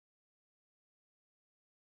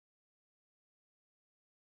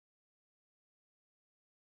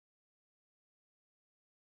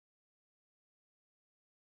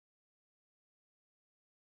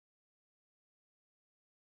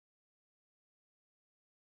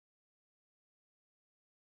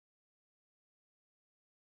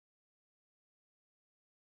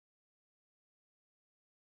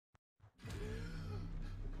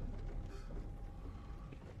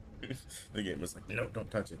The game was like, no, don't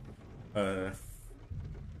touch it. Uh,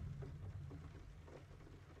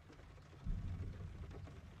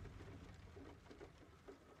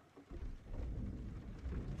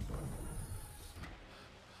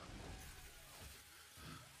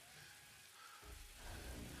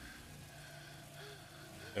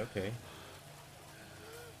 okay.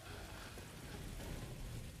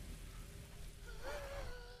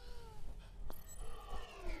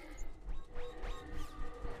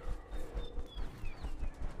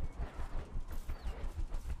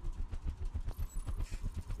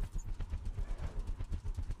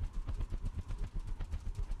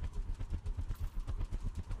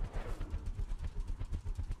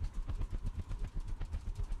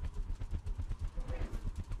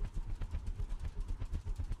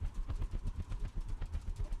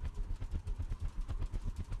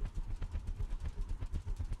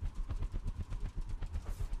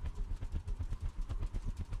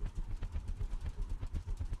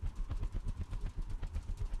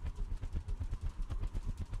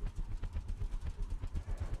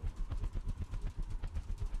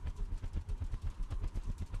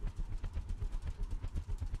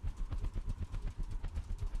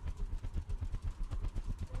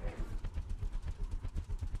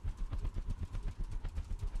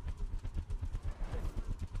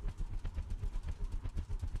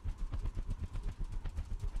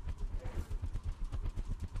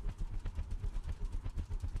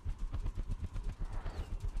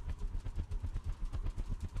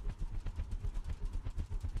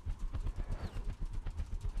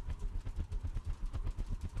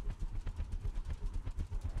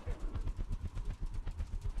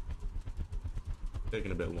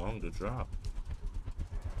 Taking a bit long to drop.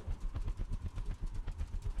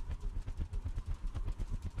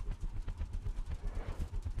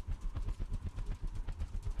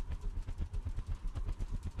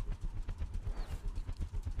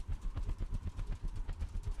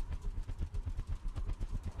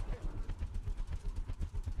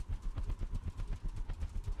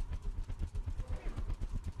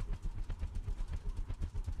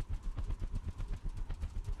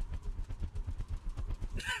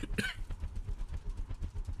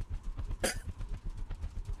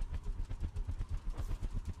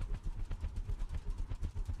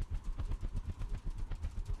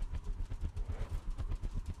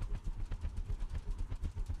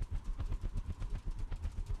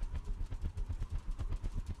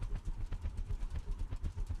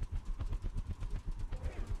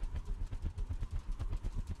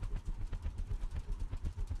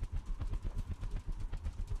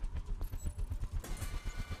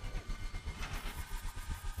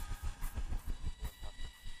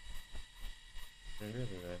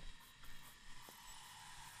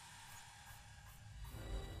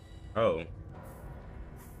 Oh,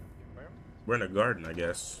 we're in a garden, I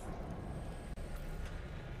guess.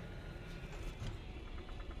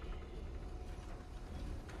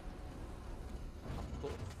 Cool.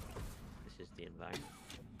 This is the environment.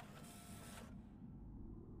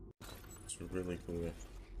 It's really cool.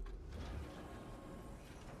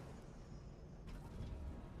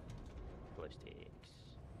 Glow sticks.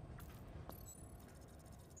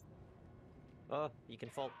 Oh, you can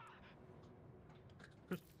fall.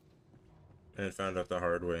 And found out the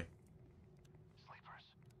hard way.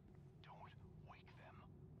 Sleepers, don't wake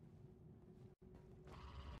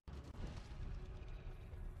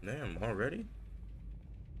them. Damn, already?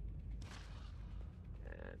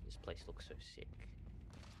 This place looks so sick.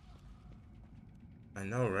 I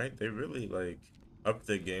know, right? They really like upped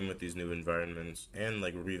the game with these new environments and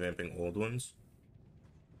like revamping old ones.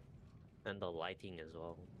 And the lighting as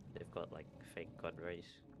well. They've got like fake god rays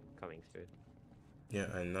coming through. Yeah,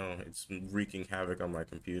 I know. It's wreaking havoc on my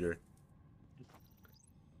computer.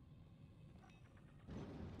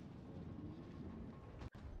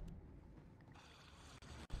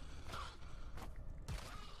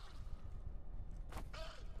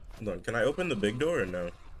 Hold on, can I open the big door or no?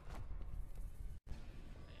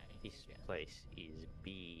 This place is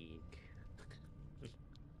big.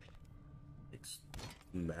 It's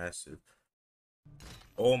massive.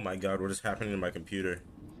 Oh my god, what is happening to my computer?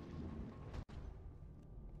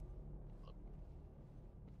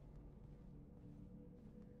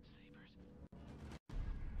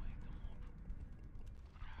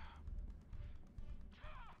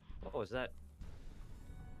 What was that?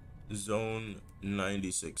 Zone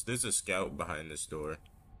 96. There's a scout behind this door.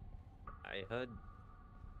 I heard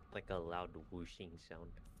like a loud whooshing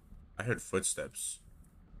sound. I heard footsteps.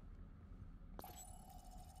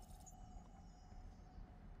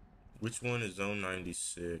 Which one is Zone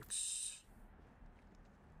 96?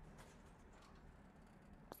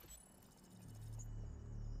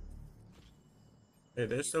 Hey,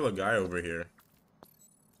 there's still a guy over here.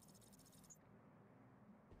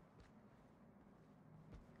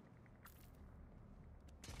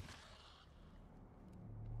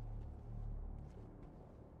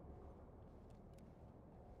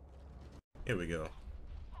 Here we go.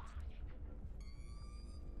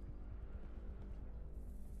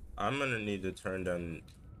 I'm gonna need to turn down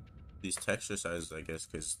these texture sizes, I guess,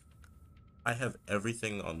 because I have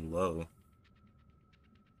everything on low.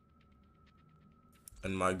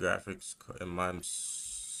 And my graphics, and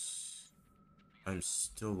I'm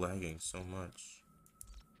still lagging so much.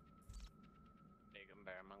 Big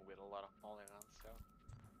environment with a lot of polygons, so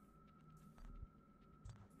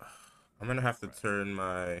I'm gonna have to turn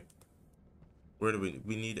my. Where do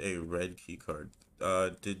we need a red key card?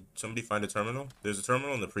 Did somebody find a terminal? There's a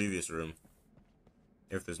terminal in the previous room.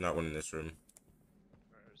 If there's not one in this room.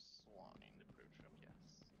 there's one in the brute room,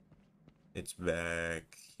 yes. It's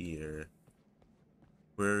back here.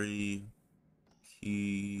 Query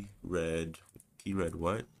key red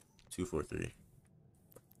what? 243.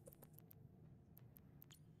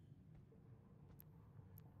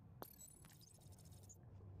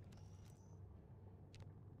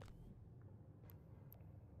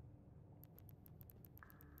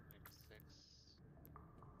 Six.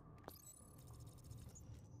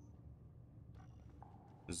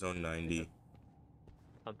 Zone 90.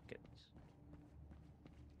 Pumpkins.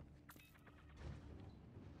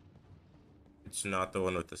 It's not the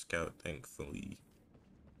one with the scout, thankfully.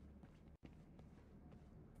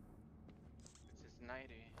 This is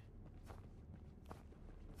 90.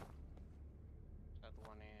 That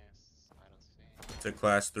one is, I don't see. It's a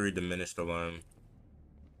class 3 diminished alarm.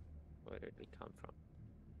 Where did we come from?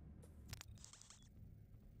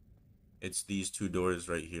 It's these two doors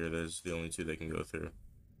right here. There's the only two they can go through.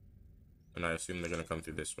 And I assume they're gonna come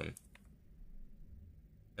through this one.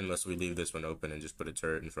 Unless we leave this one open and just put a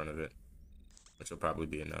turret in front of it. Which will probably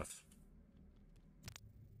be enough.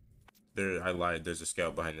 There, I lied. There's a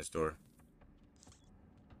scout behind this door.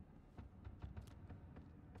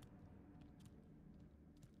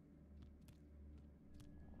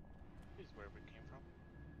 This is where we came from.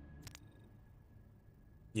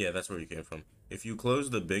 Yeah, that's where you came from. If you close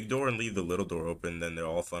the big door and leave the little door open, then they'll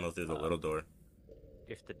all funnel through the little door.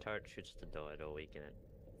 If the turret shoots the door, it'll weaken it.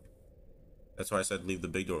 That's why I said leave the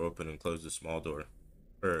big door open and close the small door.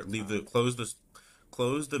 Or leave the close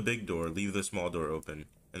the big door, leave the small door open,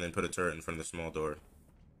 and then put a turret in front of the small door.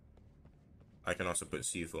 I can also put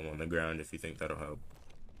C-foam on the ground if you think that'll help.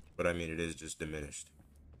 But I mean, it is just diminished.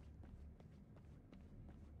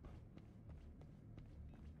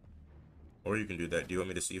 Or you can do that. Do you want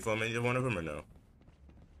me to C-foam either one of them or no?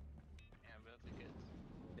 Yeah, but I think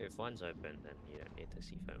it. If one's open, then you don't need to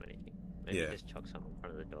C-foam anything. Maybe Yeah. just chuck some in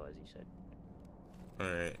front of the door, as you said.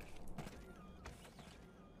 Alright.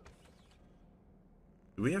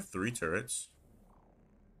 Do we have 3 turrets?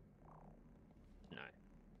 No,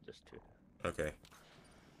 just 2. Okay.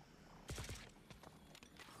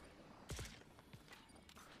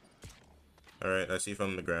 Alright, I see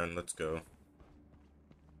from the ground. Let's go.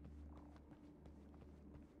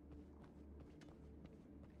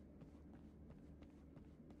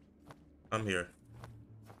 I'm here.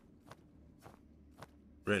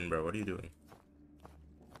 Rin, bro, what are you doing?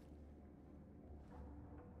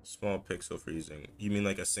 Small pixel freezing. You mean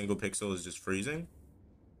like a single pixel is just freezing?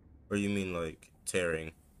 Or you mean like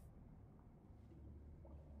tearing?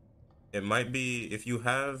 It might be if you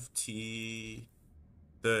have if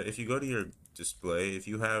you go to your display, if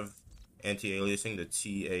you have anti-aliasing, the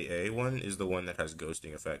TAA one is the one that has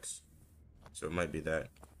ghosting effects. So it might be that.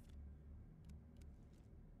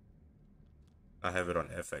 I have it on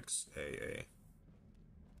FXAA.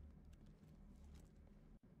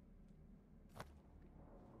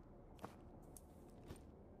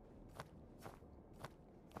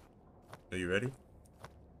 Are you ready? You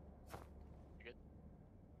good?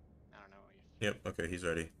 I don't know if. Yep, okay, he's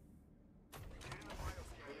ready.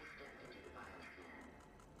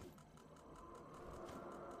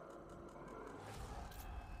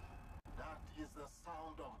 That is the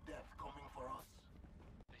sound of death coming for us.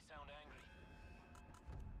 They sound angry.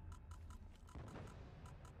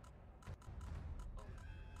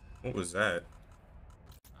 What was that?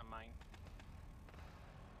 A mine.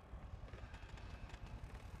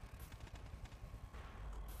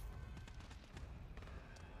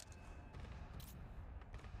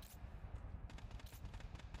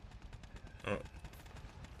 Oh,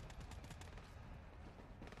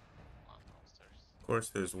 Lost monsters. of course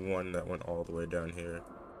there's one that went all the way down here.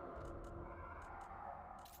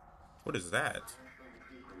 What is that?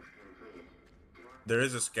 There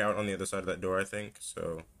is a scout on the other side of that door, I think,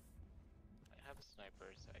 so... I have a sniper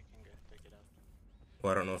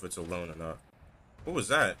Well, I don't know if it's alone or not. What was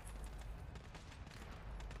that?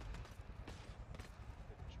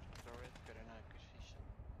 Turret got an acquisition.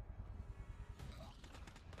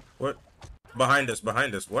 What? Behind us,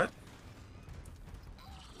 behind us. What?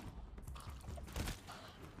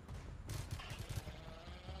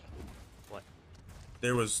 What?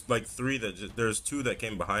 There was like three that there's two that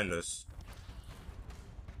came behind us.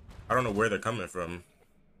 I don't know where they're coming from.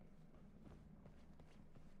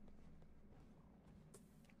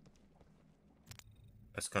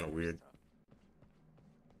 That's kind of weird.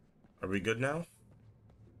 Are we good now?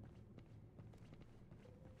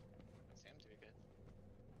 Seems to be good.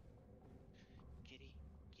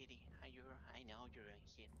 Kitty, I know you're in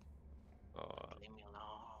here. Oh, Leave me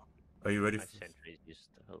alone. Are you ready? my sentries used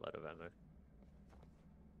a lot of ammo.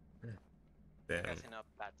 Damn. Passing up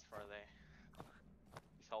bats for the.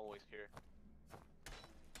 He's always here.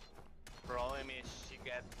 Problem is she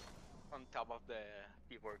get on top of the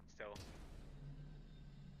keyboard, so.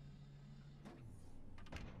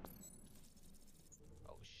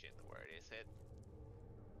 Oh shit, where is it?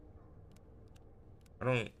 I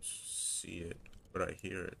don't see it, but I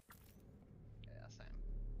hear it. Yeah,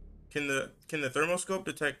 same. Can the thermoscope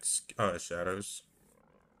detect shadows?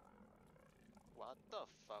 What the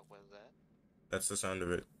fuck was that? That's the sound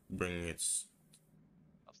of it bringing its.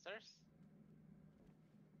 Upstairs?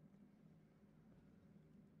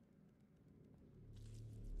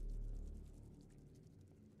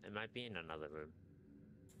 It might be in another room.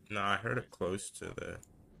 No, I heard it close to the.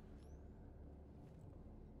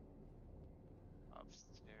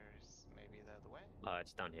 Upstairs, maybe that way? Oh,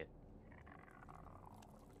 it's down here.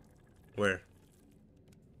 Where?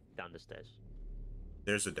 Down the stairs.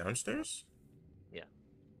 There's a downstairs? Yeah.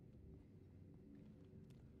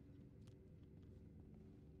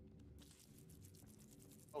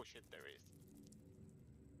 Oh shit, there is.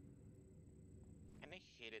 Can I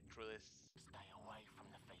hit it through this? Stay away from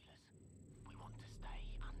the feelers. We want to stay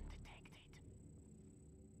undetected.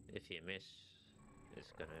 If you miss,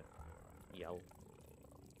 it's gonna yell.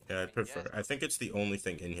 Yeah, I'd prefer. Yes. I think it's the only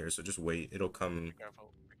thing in here, so just wait. It'll come. Be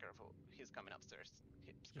careful, be careful. He's coming upstairs.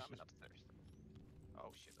 He's coming upstairs.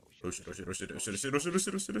 Oh shit, oh shit. Oh shit, oh shit, oh shit, oh shit, oh shit, oh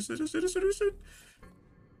shit, oh shit, oh shit, oh shit, oh shit, oh shit, oh shit.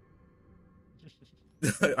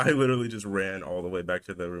 I literally just ran all the way back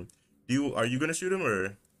to the room. Are you gonna shoot him or? Yeah.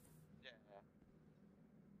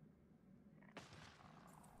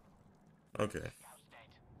 Okay.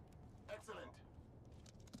 Excellent.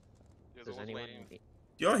 Just Does was anyone waiting. need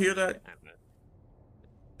Do y'all hear that? ammo?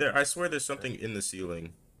 There, I swear there's something in the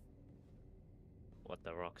ceiling. What,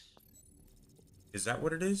 the rocks? Is that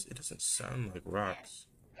what it is? It doesn't sound like rocks.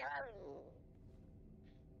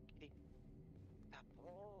 Kitty. Stop.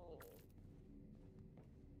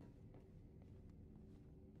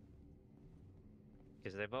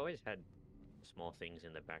 Because they've always had small things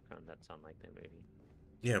in the background that sound like they're moving.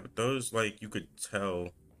 Yeah, but those, like, you could tell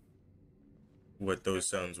what those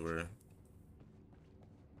sounds were.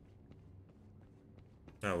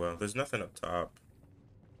 Oh well, there's nothing up top.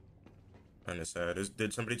 Kinda sad.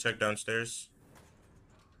 Did somebody check downstairs?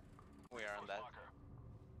 We are on that.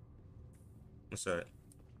 What's that?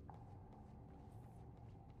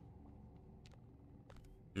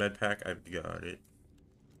 Med pack, I've got it.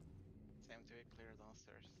 Seems to be clear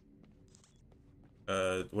downstairs.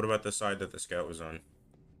 What about the side that the scout was on?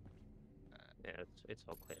 Yeah, it's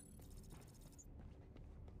all clear.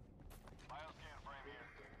 Bioscan frame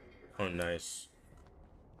here. Oh, nice.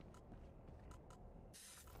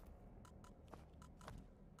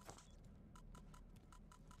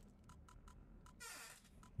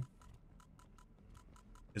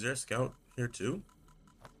 Is there a scout here too?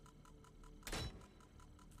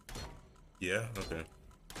 Yeah, okay.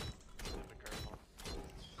 Be careful.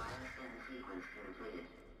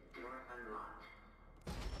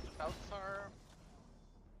 Scouts are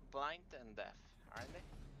blind and deaf, aren't they?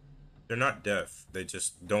 They're not deaf. They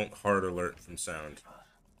just don't hard alert from sound.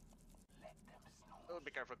 Oh, be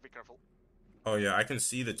careful, be careful. Oh yeah, I can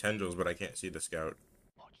see the tendrils, but I can't see the scout.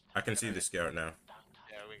 I can see the scout now.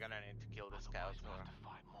 Yeah, we're gonna need to kill the scouts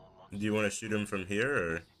or Do you want to shoot him from here,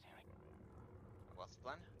 or? what's the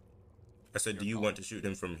plan? I said, do you want to shoot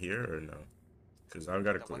him from here, or no? Because I've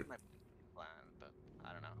got a That clue. was my plan, but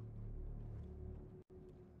I don't know.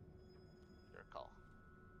 Your call.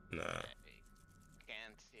 Nah, I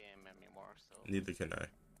can't see him anymore, so. neither can I.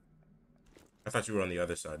 I thought you were on the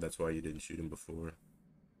other side. That's why you didn't shoot him before.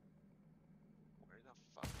 Where the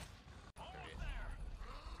fuck? There he is.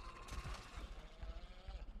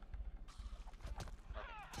 Okay.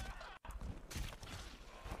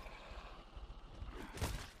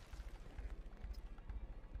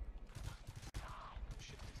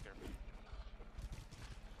 Shit, he's careful.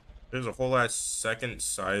 There's a whole ass second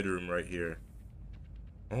side room right here.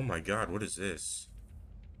 Oh my god, what is this?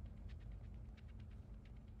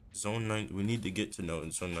 Zone 9. We need to get to know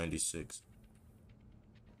in Zone 96.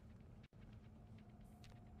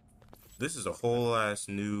 This is a whole ass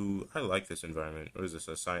new. I like this environment. What is this?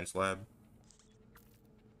 A science lab?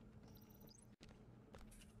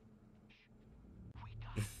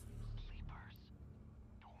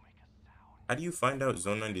 How do you find out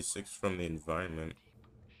Zone 96 from the environment?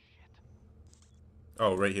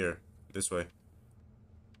 Oh, right here. This way.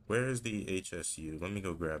 Where is the HSU? Let me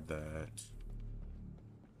go grab that.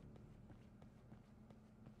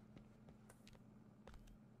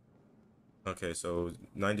 Okay, so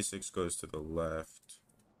 96 goes to the left.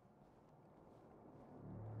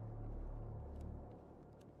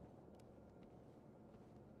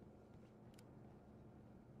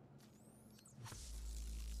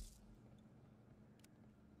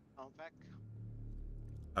 I'm back.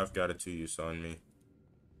 I've got it too, you saw me.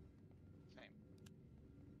 Same.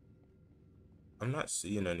 I'm not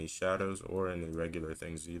seeing any shadows or any regular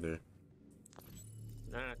things either.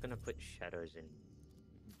 They're not gonna put shadows in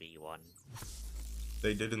B1.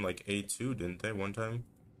 They did in like A2, didn't they, one time?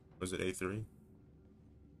 Was it A3?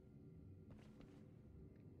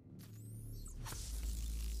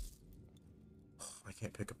 I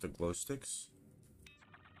can't pick up the glow sticks.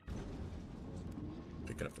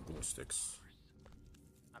 Picking up the glow sticks.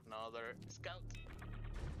 Another scout.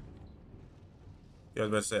 Yeah, I was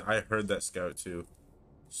about to say, I heard that scout too.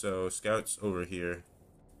 So, scout's over here.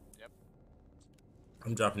 Yep.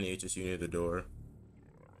 I'm dropping the HSU near the door.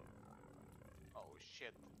 Oh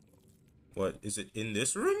shit. What, is it in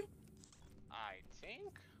this room? I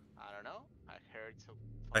think. I don't know. I heard so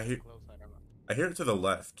I hear- close. I don't know. I hear it to the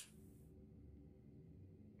left.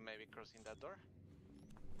 Maybe crossing that door.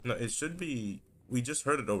 No, it should be... We just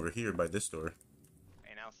heard it over here by this door.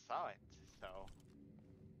 I now saw it. So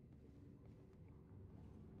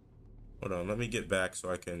Hold on, let me get back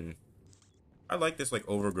so I can... I like this, like,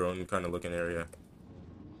 overgrown kind of looking area.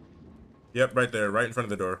 Yep, right there, right in front of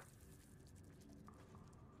the door.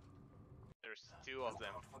 there's two of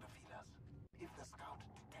them. For the feelers. If the scout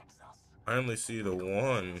detects us, I only see the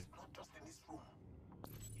one. not just in this room.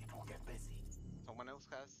 It will get busy. Someone else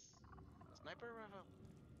has a sniper rifle.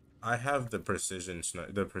 I have the precision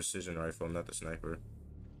rifle, not the sniper.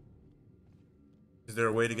 Is there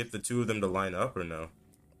a way to get the two of them to line up or no?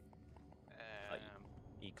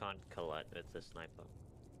 You can't collide with the sniper.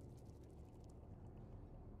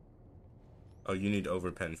 Oh, you need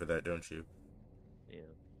overpen for that, don't you? Yeah.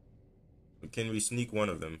 Can we sneak one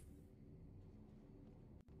of them?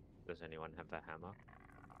 Does anyone have a hammer?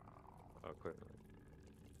 Or equivalent?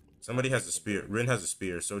 Somebody has a spear. Rin has a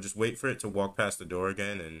spear, so just wait for it to walk past the door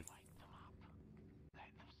again and... Let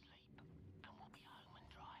them sleep, and we'll be home and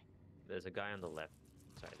dry. There's a guy on the left.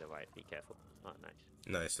 Sorry, the right. Be careful. Oh, nice.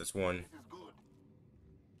 Nice, that's one. This is good.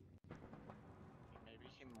 Maybe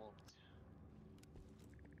he moved.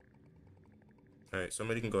 Alright,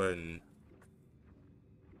 somebody can go ahead and...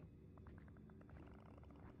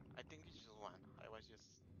 I think it's just one. I was just.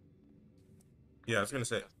 Yeah, I was gonna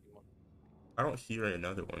say, just one. I don't hear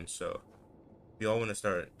another one, so... We all want to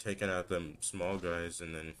start taking out them small guys,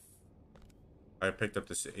 and then... I picked up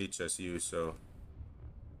this HSU, so...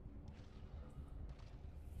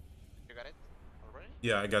 You got it already?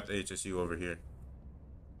 Yeah, I got the HSU over here.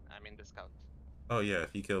 I'm in the scout. Oh yeah,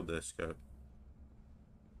 he killed the scout.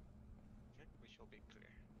 Okay, we shall be clear.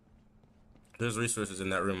 There's resources in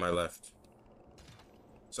that room I left.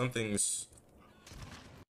 Something's...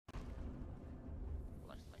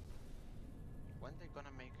 Flashlight. When they gonna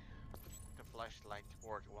make the flashlight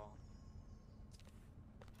work well?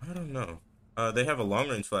 I don't know. They have a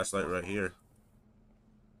long-range flashlight right here.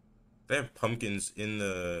 They have pumpkins in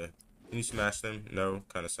the... Can you smash them? No?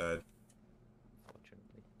 Kinda sad.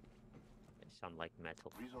 Fortunately. They sound like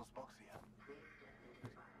metal. Resource box here.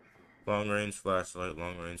 Long-range flashlight,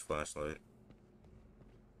 long-range flashlight.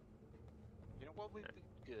 You know what would be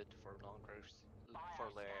good for long range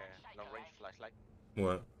flashlight?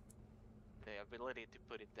 What? The ability to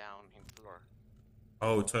put it down in floor.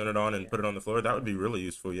 Oh, turn it on and put it on the floor? That would be really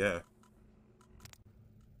useful, yeah.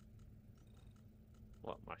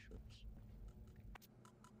 What mushrooms?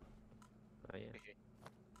 Oh yeah. Okay.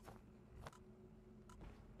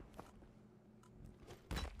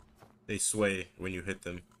 They sway when you hit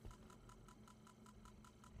them.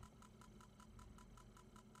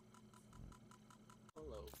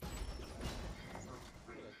 Hello. It's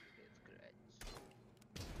great.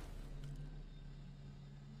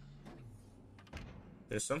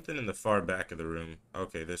 There's something in the far back of the room.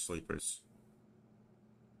 Okay, they're sleepers.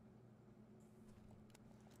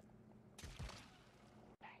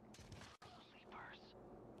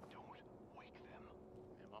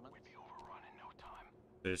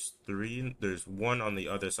 There's three. There's one on the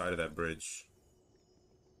other side of that bridge.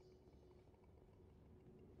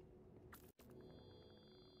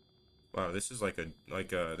 Wow, this is like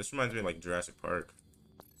this reminds me of like Jurassic Park.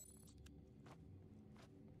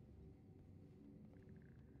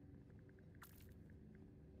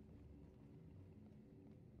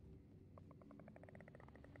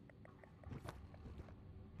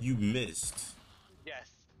 You missed.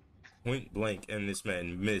 Yes. Point blank, and this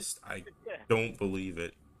man missed. I Yeah. don't believe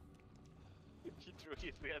it. He threw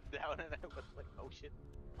his head down and I was like, oh shit.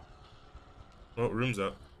 Well, room's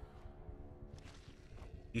up.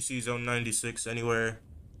 You see zone 96 anywhere?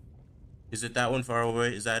 Is it that one far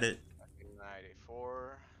away? Is that it?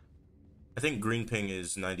 94. I think green ping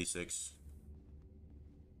is 96.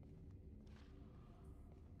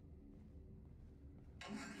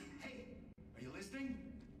 Hey, are you listening?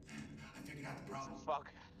 I figured out the problem. Fuck.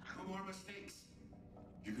 No more mistakes.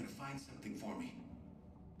 You're gonna find something for me.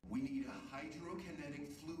 We need a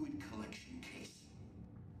hydrokinetic fluid collection case.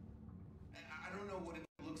 I don't know what it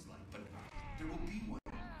looks like, but there will be one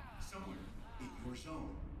somewhere in your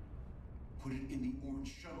zone. Put it in the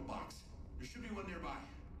orange shuttle box. There should be one nearby.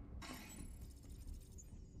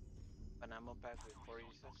 An ammo pack with 4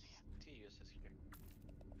 uses. 2 uses here.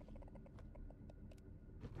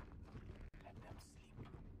 Let them sleep.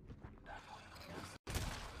 That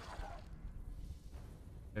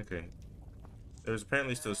way. Okay. There's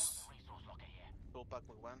apparently still. Resource locker here. Full pack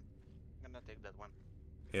with 1. I'm gonna take that one.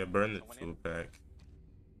 Yeah, burn the Someone fuel in? pack.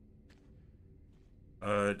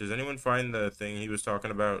 Does anyone find the thing he was talking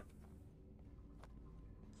about?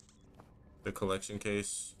 The collection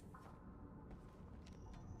case?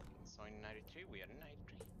 So in 93, we are in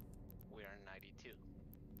 93. We are in 92.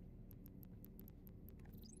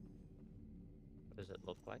 What does it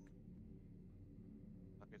look like?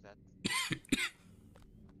 What is that?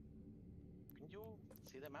 Can you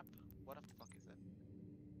see the map? What the fuck is that?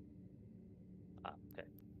 Ah, okay.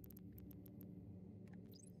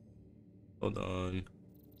 Hold on.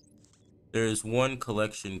 There's one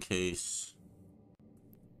collection case.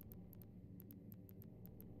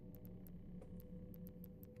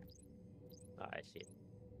 Ah, I see it.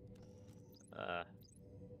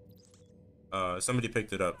 Somebody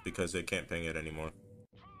picked it up because they can't ping it anymore.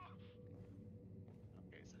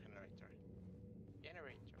 Okay, it's a generator.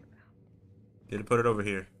 Generator. Did it put it over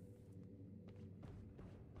here?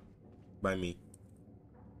 By me.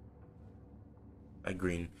 By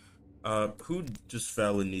green. Who just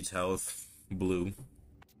fell and needs health? Blue.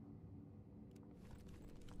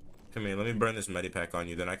 Come here, let me burn this medipack on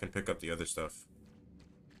you, then I can pick up the other stuff.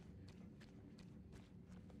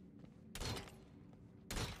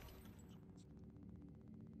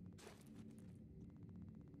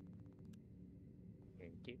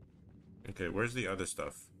 Thank you. Okay, where's the other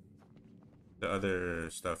stuff? The other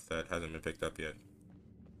stuff that hasn't been picked up yet.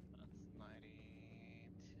 That's 92.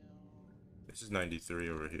 This is 93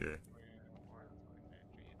 over here. Where's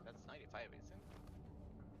 93? That's 95, isn't it?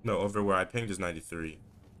 No, over where I pinged is 93.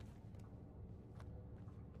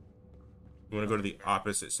 You want to go to the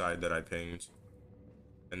opposite side that I pinged.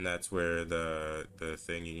 And that's where the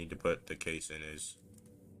thing you need to put the case in is.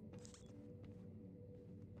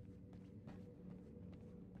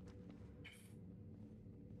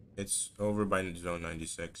 It's over by zone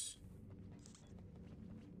 96.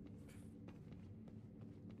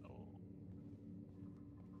 Oh.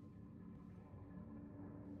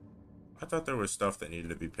 I thought there was stuff that needed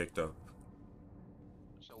to be picked up.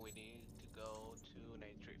 So we need to go to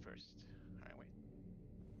 93 first. Alright, wait.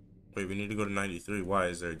 Wait, we need to go to 93. Why?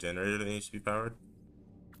 Is there a generator that needs to be powered?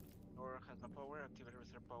 Door has no power. Activate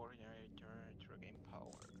reserve power generator to regain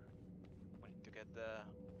power. We need to get the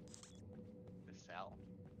cell.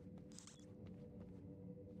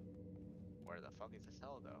 Where the fuck is the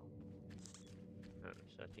cell though?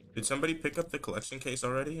 Searching. Did somebody pick up the collection case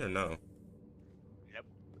already or no? Yep.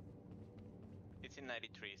 It's in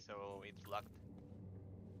 93, so it's locked.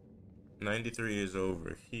 93 is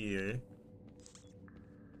over here.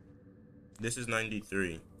 This is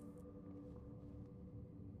 93.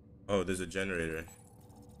 Oh, there's a generator.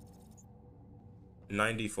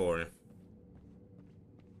 94.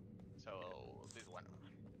 So this one.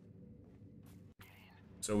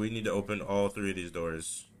 So we need to open all three of these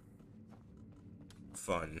doors.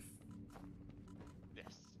 Fun.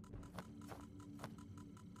 Yes.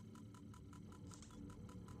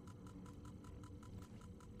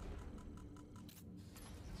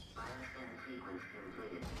 Bioscan sequence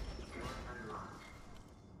completed. Door unlocked.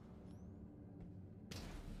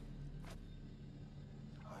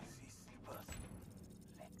 I see sleepers.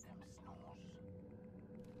 Let them snooze.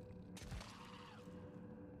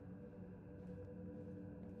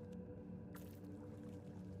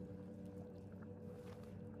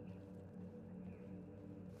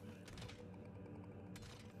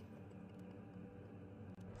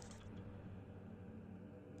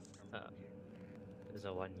 There's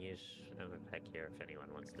a one-use pack here if anyone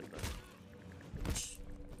wants to buy.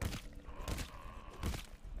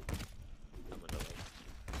 I'm on the way.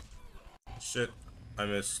 Shit, I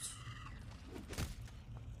missed.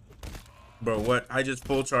 Bro, what? I just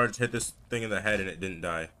full charge hit this thing in the head and it didn't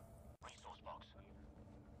die. Resource box.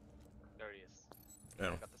 There he is.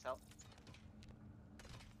 Oh. Got the cell.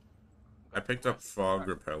 I picked up fog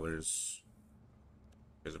repellers.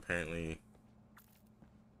 Because apparently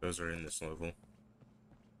those are in this level.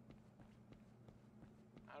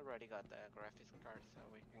 I already got the graphics card, so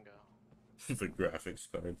we can go. The graphics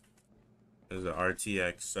card. There's an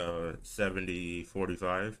RTX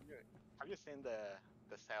 7045. Have you seen the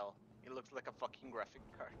cell? It looks like a fucking graphic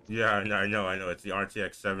card. Yeah, I know. It's the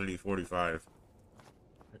RTX 7045.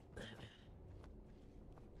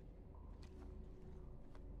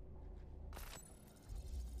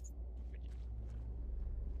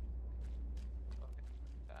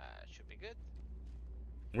 Should be good.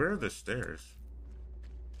 Where are the stairs?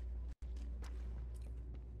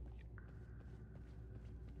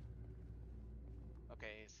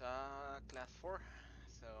 Okay, it's class 4,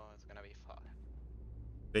 so it's gonna be fun.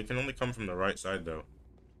 They can only come from the right side though.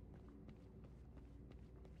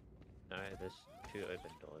 Alright, there's 2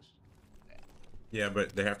 open doors. Yeah,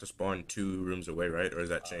 but they have to spawn 2 rooms away, right? Or does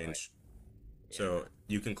that change? Yeah. So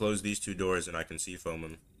you can close these 2 doors and I can see foam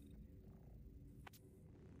them.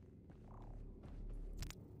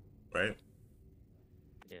 Right?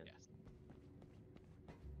 Yeah. Yes.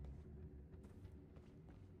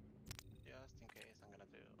 Just in case, I'm gonna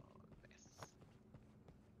do this.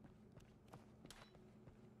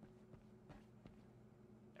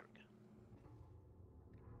 There we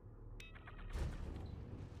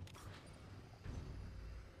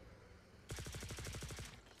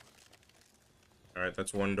go. Alright,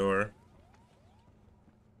 that's 1 door.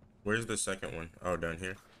 Where's the second one? Oh, down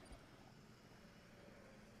here.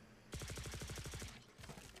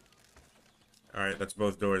 Alright, that's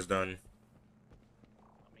both doors done. Let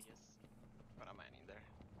me just put a mine in there.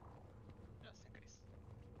 Just in case.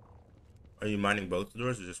 Are you mining both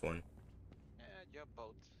doors or just one? Yeah,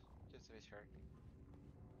 both. Just to be sure.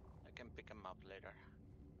 I can pick them up later.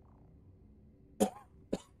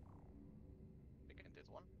 Picking this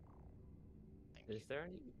one. Thank you. Is there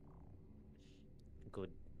any good,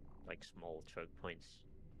 like, small choke points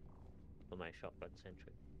for my shotgun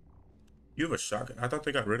sentry? You have a shotgun? I thought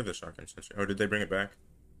they got rid of the shotgun sentry. Oh, did they bring it back?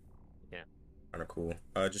 Yeah. Kinda cool.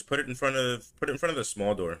 Just put it in front of the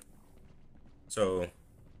small door. So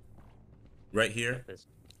right here. There's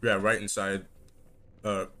Yeah, right inside.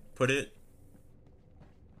 Put it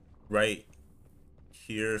right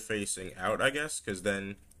here facing out, I guess, because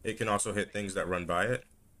then it can also hit things that run by it.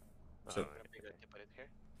 So Alright, Be good to put it here.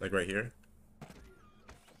 like right here.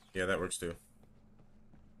 Yeah, that works too.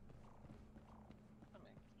 I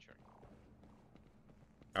mean, sure.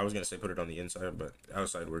 I was gonna say put it on the inside, but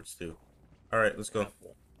outside works too. All right, let's go.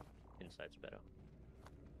 inside's better.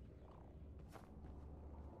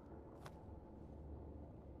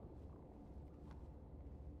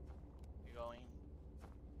 You going?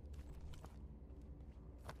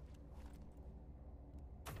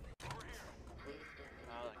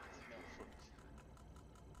 Oh, I can smell food.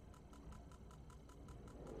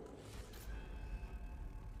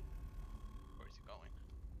 Where is he going?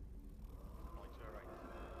 Going to the right.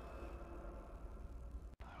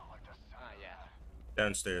 Ah, yeah.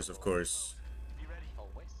 Downstairs, of course.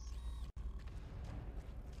 Always.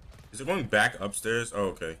 Is it going back upstairs? Oh,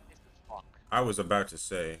 okay. This is fuck. I was about to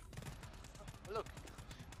say. Look.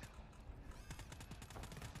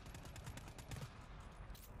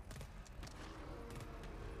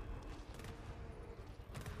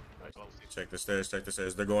 Check the stairs, check the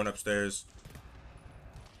stairs. They're going upstairs.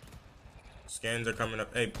 Scans are coming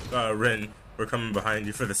up. Hey, Rin, we're coming behind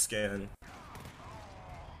you for the scan.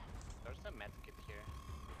 There's a med kit here.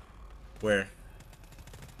 Where?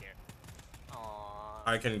 Here. Aww.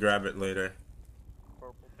 I can grab it later.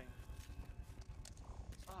 Purple thing.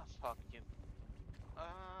 Ah, fuck you.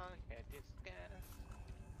 Get this gas.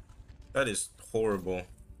 That is horrible.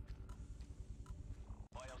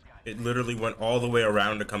 It literally went all the way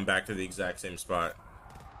around to come back to the exact same spot.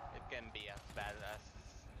 It can be as bad as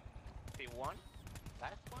T1.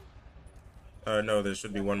 Last one? No, there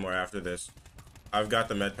should be one more after this. I've got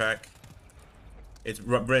the med pack. It's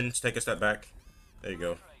Bryn, take a step back. There you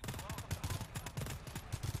go.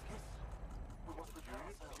 Do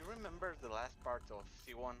you remember the last part of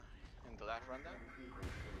C1 in the last rundown?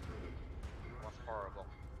 It was horrible.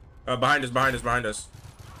 Behind us, behind us, behind us.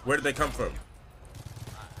 Where did they come from?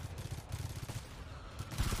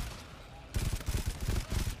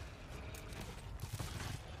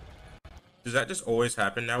 Does that just always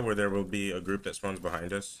happen now, where there will be a group that spawns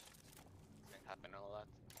behind us? It happened a lot.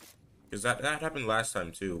 Because that happened last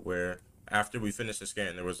time too, where after we finished the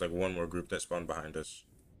scan, there was like one more group that spawned behind us.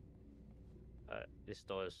 This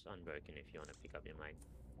door is unbroken if you want to pick up your mine.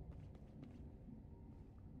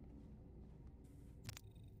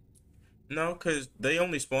 No, because they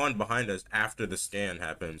only spawned behind us after the scan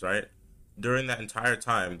happens, right? During that entire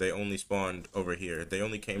time, they only spawned over here. They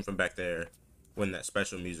only came from back there when that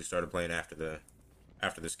special music started playing after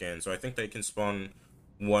the scan. So I think they can spawn.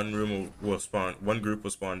 One room will spawn. One group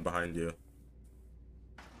will spawn behind you.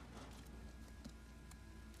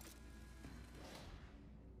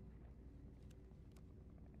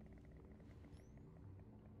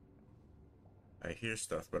 I hear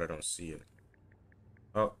stuff, but I don't see it.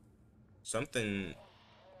 Oh, something.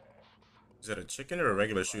 Is that a chicken or a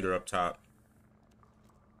regular shooter up top?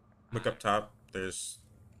 Look up top. There's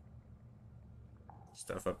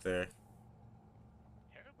stuff up there.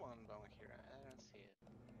 Here's one down here. I don't see it.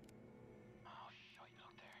 Oh, shit,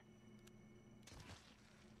 out there.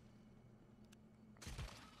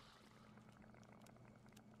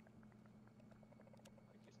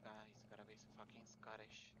 Like he's gotta be fucking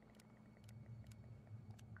Scottish.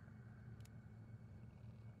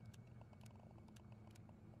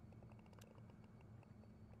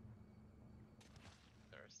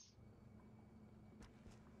 There's.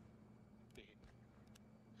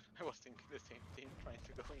 I was thinking the same thing, trying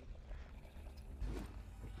to go in.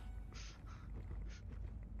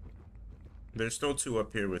 There's still two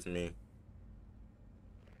up here with me.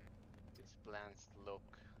 These plants look.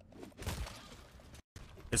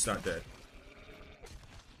 It's not dead.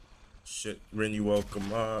 Shit, Rin, you woke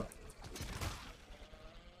him up.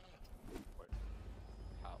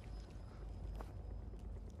 How?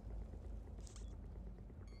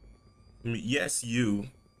 Yes, you.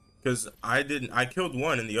 Because I didn't. I killed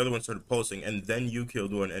one and the other one started pulsing, and then you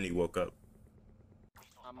killed one and he woke up.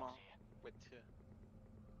 I'm with two.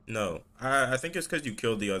 No, I think it's because you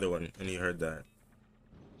killed the other one and he heard that.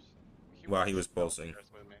 While he was pulsing.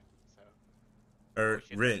 downstairs with me, so Or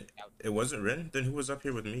should Rin. out. It wasn't Rin? Then who was up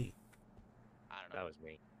here with me? I don't know. That was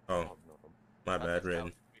me. Oh, No. my But bad, let's go. Rin.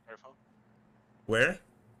 Be careful. Where?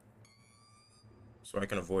 So I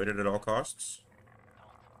can avoid it at all costs?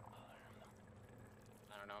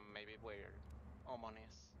 I don't know, maybe where Omen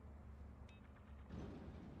is.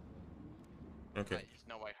 Okay. I just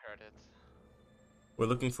know I heard it. We're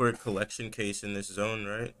looking for a collection case in this zone,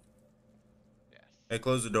 right? Yes. Hey,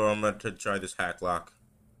 close the door. I'm about to try this hack lock.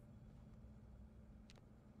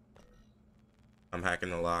 I'm hacking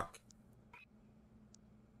the lock.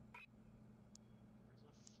 Where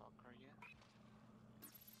the fuck are you?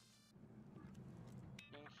 I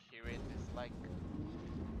can hear it. It's like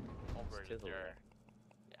over to the there. left.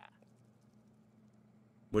 Yeah.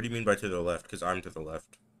 What do you mean by to the left? Because I'm to the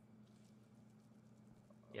left.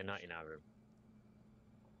 You're not in our room.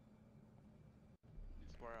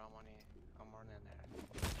 It's where I'm on in there. Where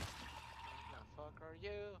the fuck are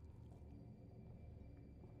you?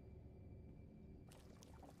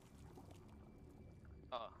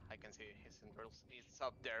 Oh, I can see his indoors. It's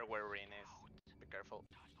up there where Rin is. Be careful.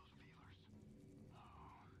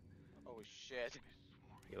 Oh shit.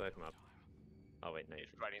 You woke him up. Oh wait, no, you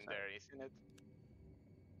It's didn't. right in Sorry. there, isn't it?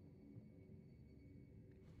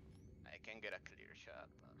 I can get a clear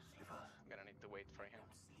shot, but I'm gonna need to wait for him.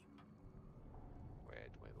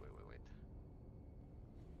 Wait.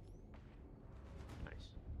 Nice.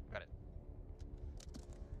 Got it.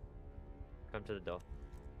 Come to the door.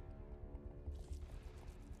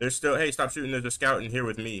 There's still. Hey, stop shooting. There's a scout in here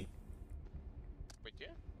with me. With you?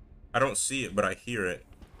 I don't see it, but I hear it.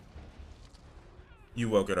 You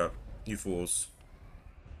woke it up. You fools.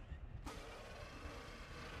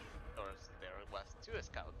 There was two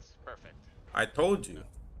scouts. Perfect. I told you.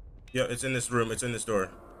 Yeah, it's in this room. It's in this door.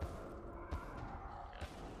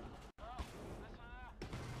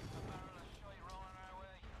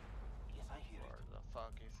 Where the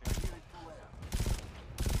fuck is he?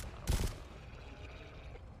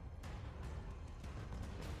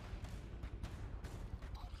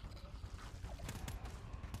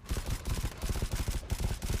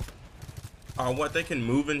 Oh, what? They can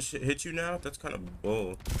move and hit you now? That's kind of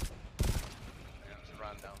bull. Just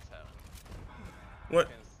run down south. What?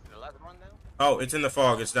 Can the lad run down? Oh, it's in the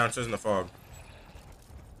fog. It's downstairs in the fog.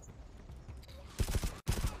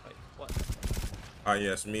 Wait, what? Ah,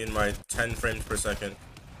 yes. Me and my 10 frames per second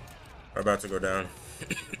are about to go down.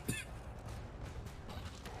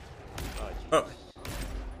 Oh, Oh.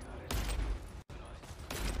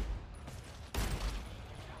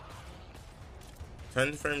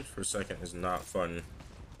 10 frames per second is not fun.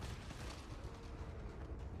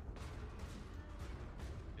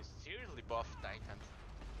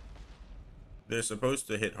 They're supposed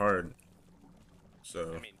to hit hard.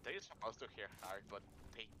 So I mean, they're supposed to hit hard, but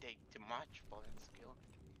they take too much bullet skill.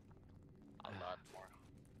 A lot more.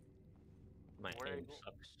 My We're aim able-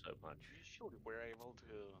 sucks so much. Usually we're able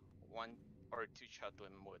to one or two shot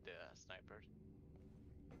them with the snipers.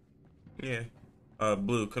 yeah.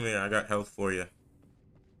 Blue, come here. I got health for you.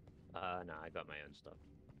 No, I got my own stuff.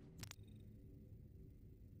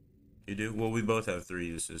 You do? Well, we both have 3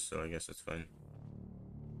 uses, so I guess that's fine.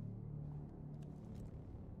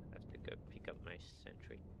 I have to go pick up my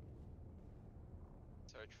sentry.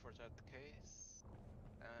 Search for that case.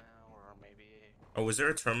 Or maybe Oh, was there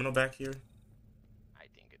a terminal back here? I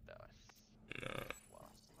think it does. No.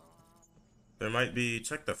 Well, There might be.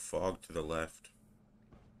 Check the fog to the left.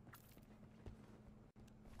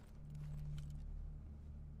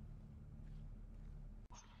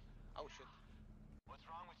 oh shit. What's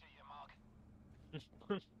wrong with you, you mug?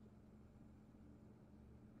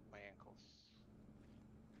 My ankles.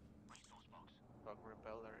 Resource box. Bug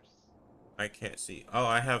repellers. I can't see. Oh,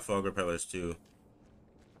 I have fog repellers too.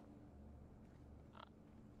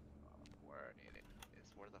 Where it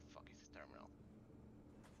is? Where the fuck is this terminal?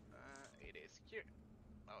 It is here.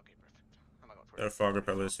 Okay, perfect. I'm gonna go for There are it. fog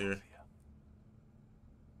repellers here.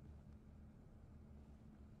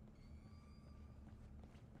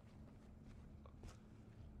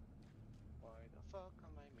 Why the fuck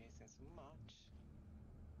am I missing so much?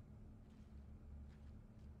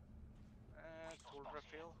 Tool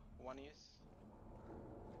refill, 1 use.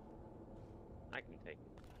 I can take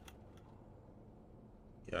it.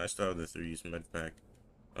 Yeah, I still have the 3-use med pack.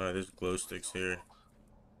 There's glow sticks here.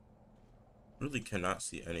 Really cannot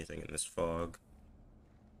see anything in this fog.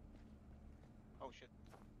 Oh shit.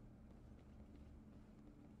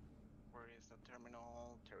 Where is the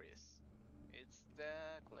terminal? There is. It's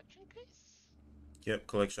the collection case? Yep,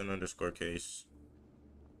 collection underscore case.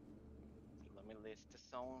 Let me list the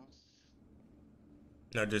zones.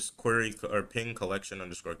 Now just query or ping collection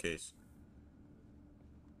underscore case.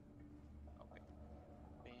 Okay.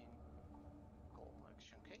 Ping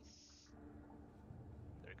collection case.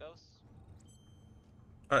 There it goes.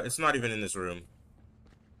 It's not even in this room.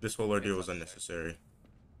 This whole ordeal was upstairs. unnecessary.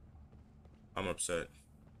 I'm upset.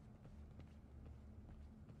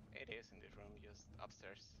 It is in this room, just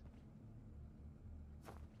upstairs.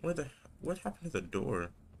 What happened to the door?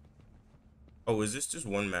 Oh, is this just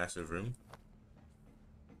one massive room?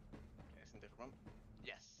 It's in this room.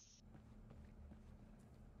 Yes.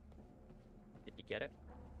 Did you get it?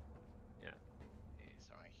 Yeah. It's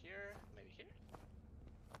around here. Maybe here?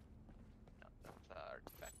 No, that's an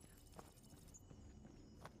artifact.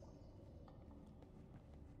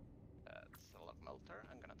 That's a log melter.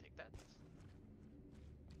 I'm gonna take that.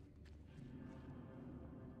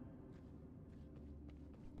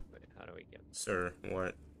 Wait, how do we get? Sir,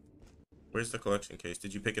 what? Where's the collection case?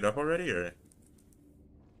 Did you pick it up already, or?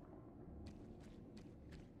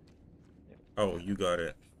 Oh, you got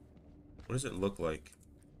it. What does it look like?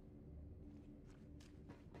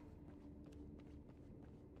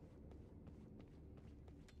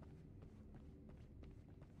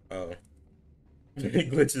 Oh.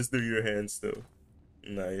 It glitches through your hand still.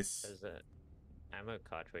 Nice. There's a ammo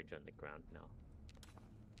cartridge on the ground now.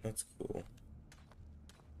 That's cool.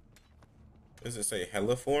 Does it say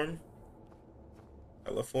Helliform?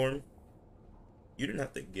 Helliform? You didn't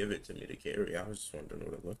have to give it to me to carry. I was just wondering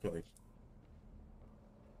what it looked like.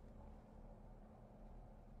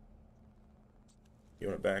 You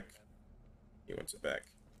want it back? He wants it back.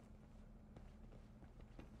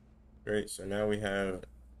 Great, so now we have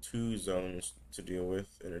 2 zones to deal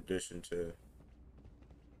with in addition to...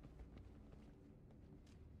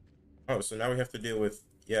 Oh, so now we have to deal with,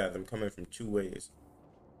 yeah, them coming from 2 ways.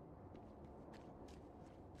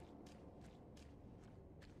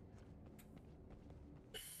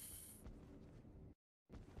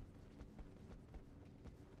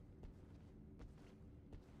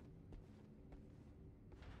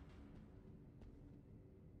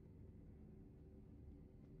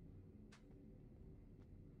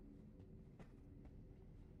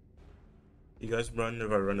 You guys run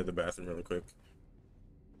if I run to the bathroom really quick.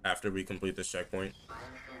 After we complete this checkpoint.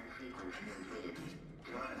 Milestone sequence completed.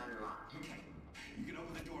 Door unlocked. Okay, you can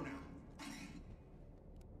open the door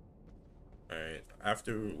now.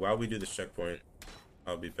 Alright, while we do this checkpoint,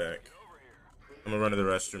 I'll be back. I'm gonna run to the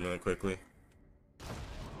restroom really quickly.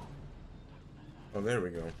 Oh, there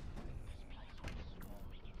we go.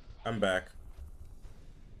 I'm back.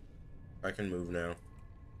 I can move now.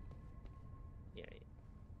 Yeah.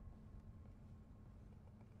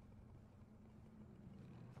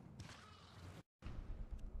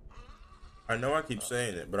 I know I keep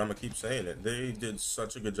saying it, but I'm gonna keep saying it. They did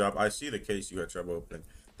such a good job. I see the case you had trouble opening.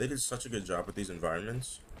 They did such a good job with these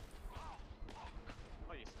environments.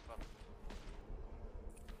 Oh, Jesus, fuck.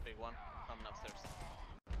 Big one coming upstairs.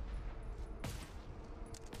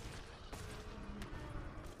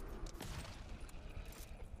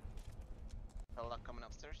 Hella coming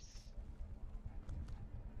upstairs.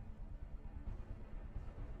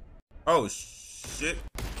 Oh shit!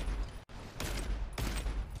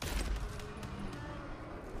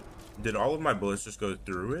 Did all of my bullets just go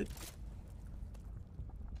through it?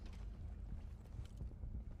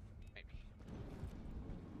 Maybe.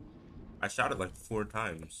 I shot it like 4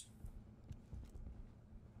 times.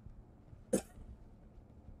 Oh.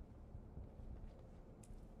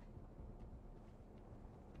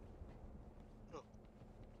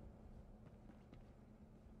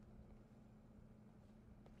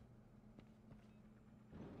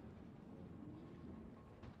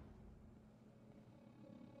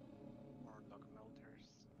 More locomotives.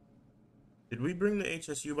 Did we bring the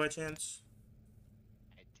HSU by chance?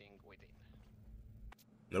 I think we did.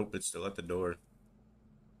 Nope, it's still at the door.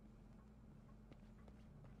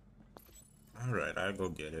 Alright, I'll go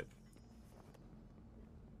get it.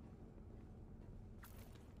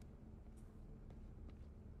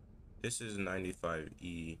 This is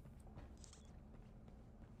 95E.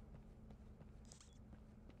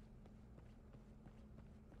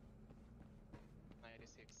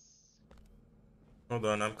 Hold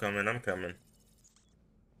on, I'm coming.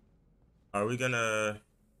 Are we gonna...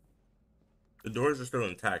 The doors are still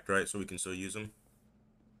intact, right? So we can still use them?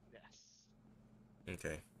 Yes.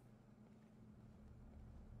 Okay.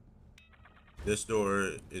 This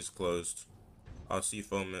door is closed. I'll see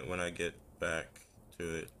foam it when I get back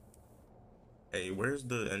to it. Hey, where's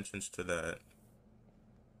the entrance to that?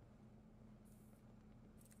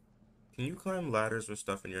 Can you climb ladders with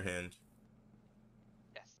stuff in your hand?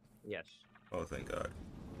 Yes. Yes. Oh, thank God.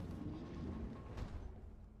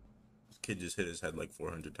 This kid just hit his head like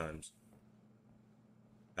 400 times.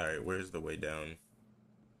 Alright, where's the way down?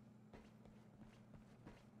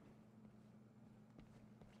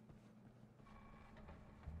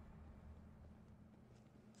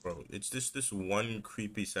 Bro, it's just this one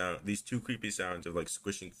creepy sound. These 2 creepy sounds of like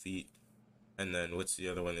squishing feet. And then what's the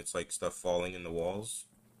other one? It's like stuff falling in the walls.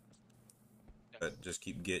 That just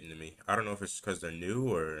keep getting to me. I don't know if it's because they're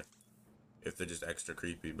new or if they're just extra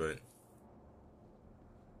creepy, but...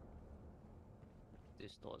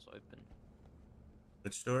 This door's open.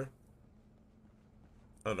 Which door?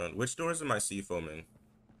 Hold on. Which doors am I sea foaming?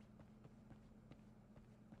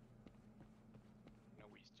 No,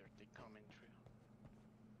 we started coming through.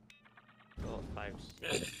 Door 5,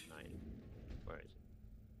 6, 9. Where is it?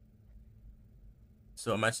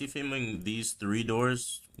 So am I sea foaming these 3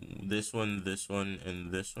 doors? This one,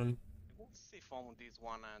 and this one? We'll see from this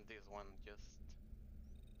one and this one, just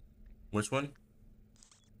Which one?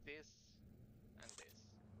 this and this.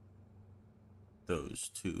 Those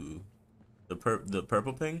 2. The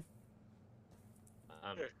purple ping?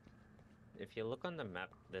 If you look on the map,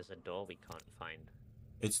 there's a door we can't find.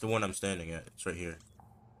 It's the one I'm standing at. It's right here.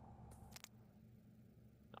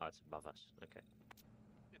 Oh, it's above us. Okay.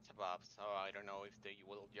 It's above, so I don't know if they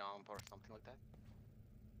will jump or something like that.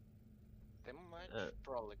 They might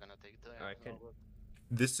probably gonna take the I can- road.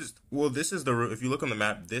 This is the room. If you look on the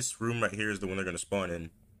map, this room right here is the one they're gonna spawn in.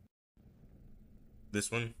 This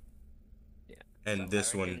one? Yeah. And So I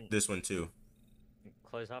this reckon- one too.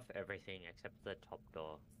 Close off everything except the top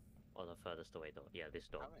door. Or the furthest away door. Yeah, this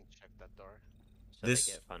I door. haven't checked that door. So This-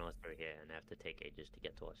 they get funneled through here and have to take ages to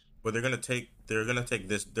get to us. But they're gonna take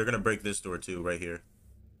this. They're gonna break this door too, right here.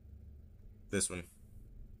 This one.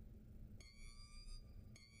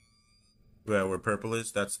 Where purple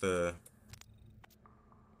is? That's the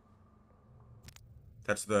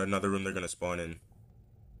another room they're gonna spawn in.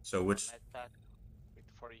 So which Med pack with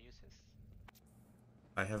 4 uses.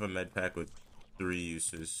 I have a med pack with 3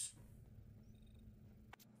 uses.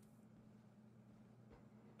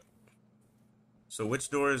 So which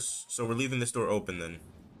doors? So we're leaving this door open then.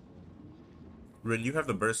 Rin, you have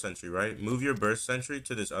the burst sentry, right? Move your burst sentry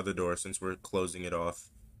to this other door since we're closing it off.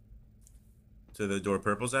 To the door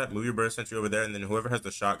purple's at. Move your burst sentry over there, and then whoever has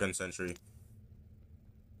the shotgun sentry,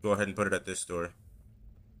 go ahead and put it at this door.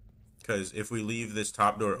 Because if we leave this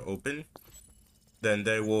top door open, then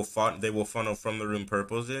they will funnel from the room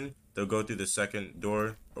purple's in. They'll go through the second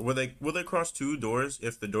door. Or will they cross 2 doors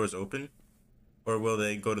if the door's open? Or will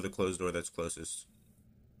they go to the closed door that's closest?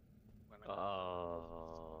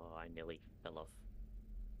 Oh, I nearly fell off.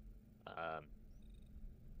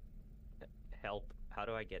 Help. How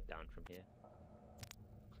do I get down from here?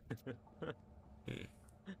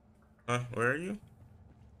 Huh? Where are you?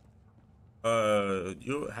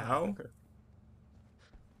 You how?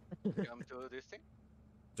 Come to this thing.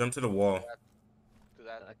 Jump to the wall. To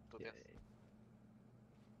that. To Okay. this.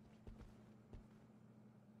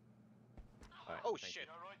 Alright, Oh thank shit!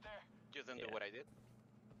 you. You didn't do Yeah. what I did.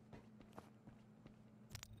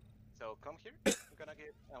 So come here. I'm gonna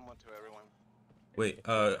give ammo to everyone. Wait,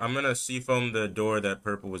 I'm gonna seafoam the door that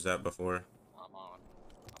purple was at before. I'm on.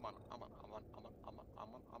 I'm on. I'm on. I'm on. I'm on. I'm on. I'm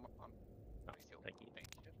on. I'm on. I'm on. Oh, Nice, yo. thank you. Thank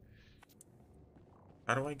you.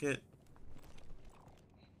 How do I get?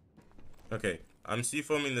 Okay, I'm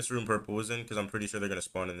seafoaming this room purple was in because I'm pretty sure they're gonna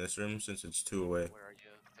spawn in this room since it's 2 away. Where are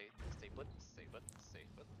you? Stay put. Stay put. Stay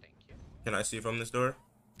put. Thank you. Can I seafoam this door?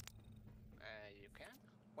 You can.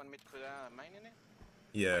 Want me to put a mine in it?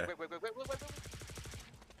 Yeah. Wait.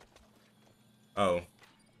 Oh,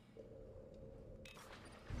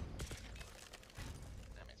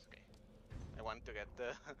 Damn, it's okay. I want to get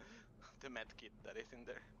the the med kit that is in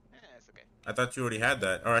there. It's okay. I thought you already had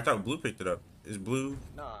that. Or I thought blue picked it up. Is blue?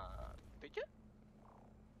 No, did you?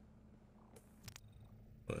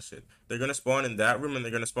 Oh shit. They're gonna spawn in that room and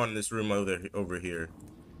they're gonna spawn in this room over here.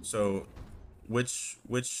 So, which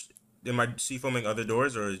am I seafoaming other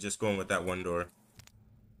doors or is just going with that one door?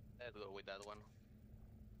 Let's go with that one.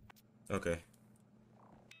 Okay.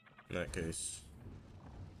 In that case.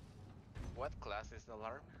 What class is the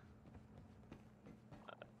alarm?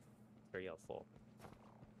 3 or 4.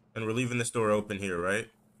 And we're leaving this door open here, right?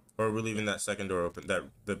 Or we're leaving that second door open.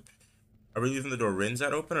 Are we leaving the door Rin's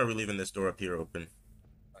at open or are we leaving this door up here open?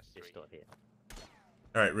 That's This 3. door here.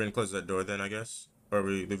 Alright, Rin, close that door then, I guess. Or are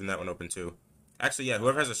we leaving that one open too? Actually, yeah,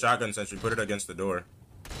 whoever has a shotgun sentry, put it against the door.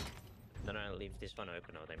 No, leave this one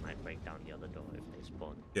open or they might break down the other door if they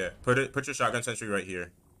spawn. Yeah, put your shotgun sentry right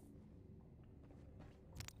here.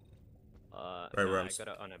 Right No, where I I'm got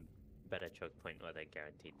it on a better choke point where they're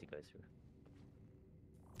guaranteed to go through.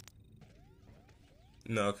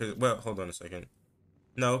 No, cause well, hold on a second.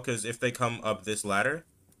 No, because if they come up this ladder,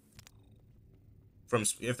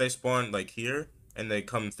 if they spawn like here and they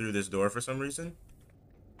come through this door for some reason,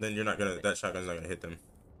 then that shotgun's not gonna hit them.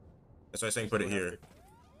 That's why I'm saying put it Still have here. to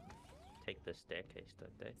take the staircase,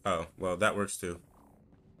 don't they? Oh, well, that works too.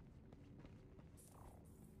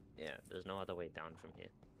 Yeah, there's no other way down from here.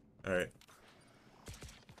 All right.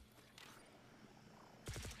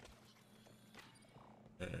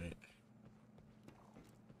 All right.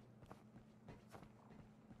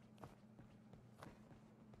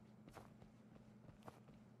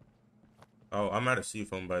 Oh, I'm out of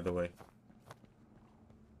seafoam, by the way.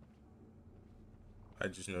 I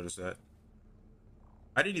just noticed that.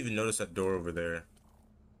 I didn't even notice that door over there.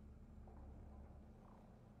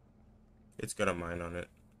 It's got a mine on it.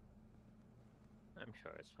 I'm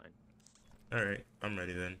sure it's fine. Alright, I'm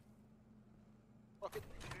ready then. Okay.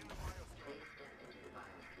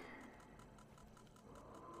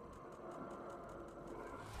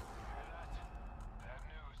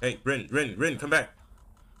 Hey, Rin, come back.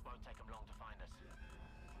 Won't take them long to find us.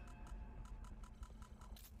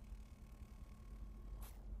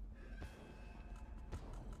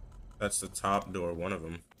 That's the top door, one of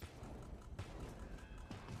them.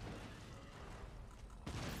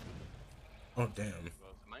 Oh, damn.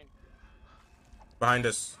 Goes mine. Behind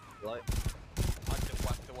us. Light.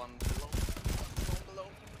 What's the one below? One below.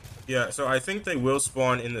 Yeah, so I think they will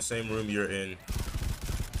spawn in the same room you're in.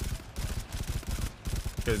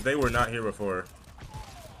 Because they were not here before.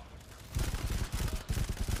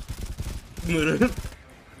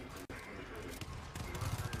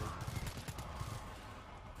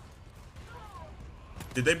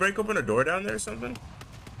 Did they break open a door down there or something?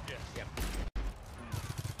 Yes. Yep.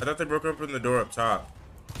 I thought they broke open the door up top.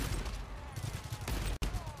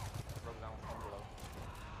 Broke down from below.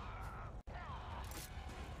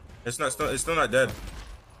 It's still not dead.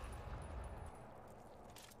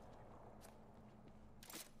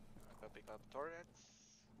 Go pick up turrets.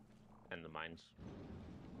 And the mines.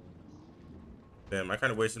 Damn, I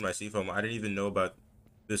kind of wasted my seafoam. I didn't even know about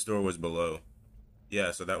this door was below.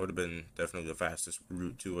 Yeah, so that would have been definitely the fastest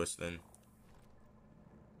route to us then.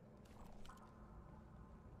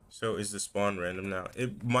 So is the spawn random now?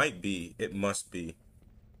 It might be. It must be.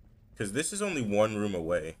 Because this is only one room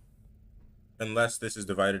away. Unless this is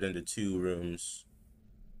divided into 2 rooms.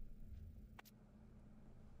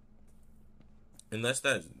 Unless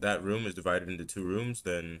that room is divided into 2 rooms,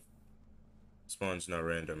 then spawn's not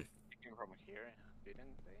random. They came from here,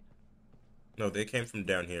 didn't they? No, they came from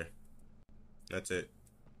down here. That's it.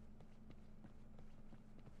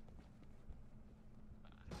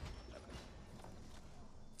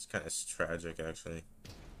 It's kind of tragic, actually.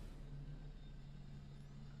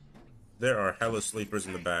 There are hella sleepers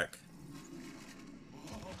in the back.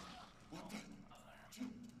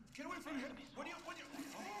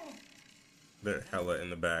 They're hella in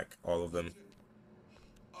the back, all of them.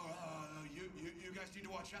 You guys need to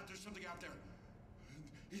watch out. There's something out there.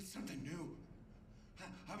 It's something new.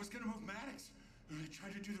 I was gonna move Maddox. I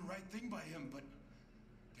tried to do the right thing by him, but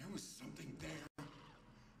there was something there.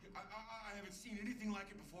 I haven't seen anything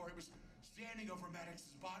like it before. It was standing over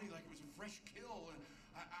Maddox's body like it was a fresh kill. And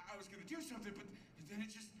I was gonna do something, but then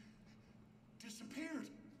it just disappeared.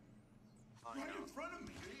 Right in front of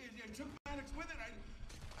me. It took Maddox with it.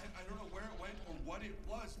 I don't know where it went or what it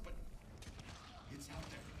was, but it's out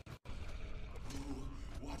there. Ooh,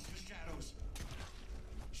 watch the shadows.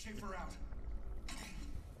 Schaefer out.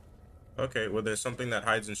 Okay, well, there's something that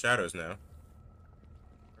hides in shadows now.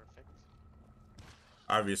 Perfect.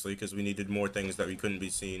 Obviously, because we needed more things that we couldn't be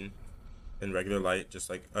seen in regular light, just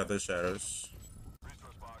like other shadows.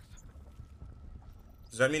 Resource box.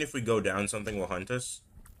 Does that mean if we go down, something will hunt us?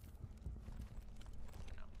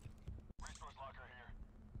 Resource locker here.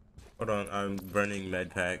 Hold on, I'm burning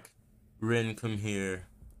med pack. Rin, come here.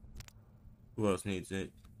 Who else needs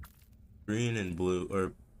it? Green and blue,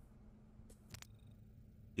 or...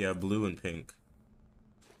 yeah, blue and pink.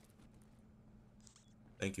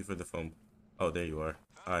 Thank you for the phone. Oh, there you are.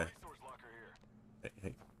 Hi. Resource locker here.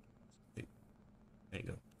 Hey. There you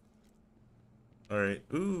go. Alright,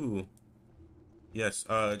 ooh. Yes,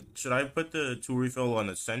 should I put the tool refill on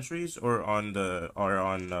the sentries or on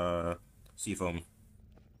Seafoam?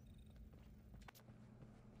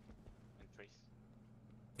 And freeze.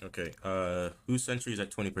 Okay, whose sentry is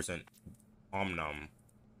at 20%? Omnom.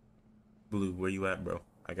 Blue, where you at, bro?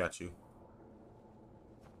 I got you.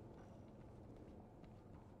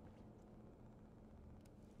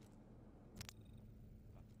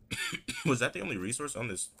 Was that the only resource on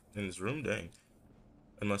this in this room? Dang.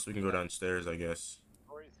 Unless we can go downstairs, I guess.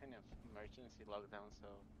 Or it's in an emergency lockdown, so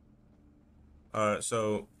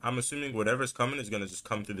So I'm assuming whatever's coming is gonna just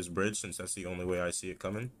come through this bridge, since that's the only way I see it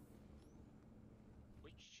coming.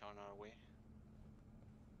 which one are we?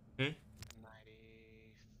 Hmm?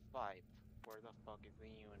 95. Where the fuck is the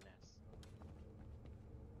UNS?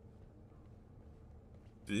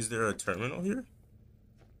 Is there a terminal here?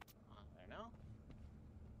 I don't know.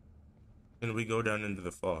 Can we go down into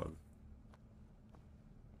the fog?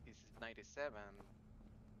 This is 97.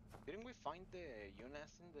 Didn't we find the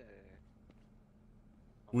UNS in the...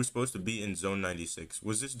 We're supposed to be in zone 96.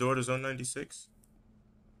 Was this door to zone 96?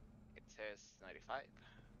 It says 95.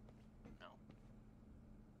 No.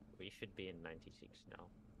 We should be in 96 now.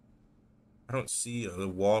 I don't see a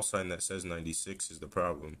wall sign that says 96 is the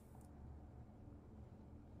problem.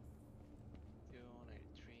 2,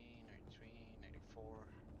 93, 93, 94,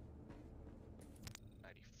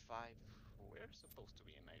 95. We're supposed to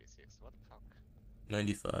be in 96. What the fuck?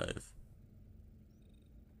 95.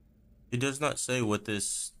 It does not say what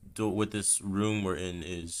this room we're in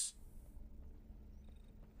is.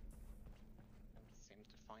 Can't seem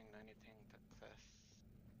to find anything that says...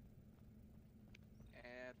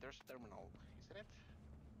 there's a terminal, isn't it?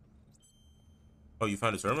 Oh, you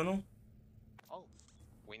found a terminal? Oh,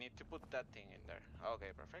 we need to put that thing in there.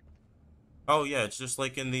 Okay, perfect. Oh yeah, it's just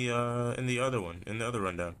like in the other one, in the other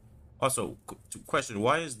rundown. Also, question: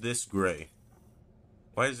 why is this gray?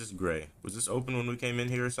 Why is this gray? Was this open when we came in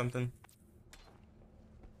here or something?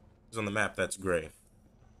 It's on the map. That's gray.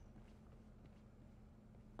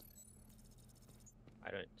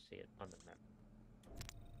 I don't see it on the map.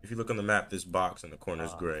 If you look on the map, this box in the corner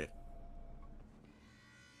is gray.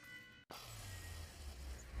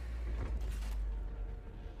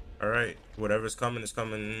 All right, whatever's coming is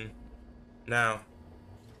coming now.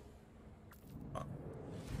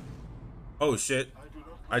 Oh shit!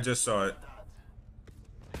 I just saw it.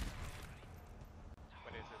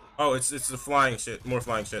 What is it? Oh, it's the flying shit. More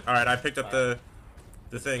flying shit. All right, I picked up the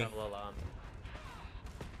thing. Double alarm.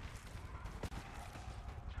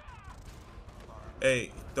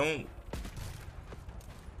 Hey, don't.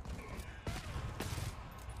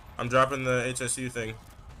 I'm dropping the HSU thing.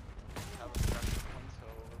 Have a structure one, so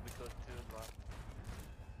we'll be good too, but...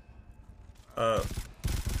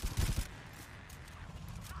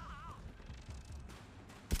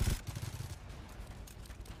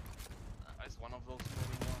 it's one of those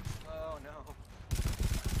moving ones. Oh no.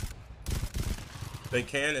 They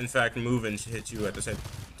can, in fact, move and hit you at the same.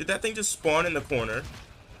 Did that thing just spawn in the corner?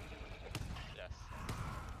 Yes.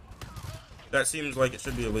 That seems like it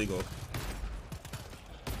should be illegal.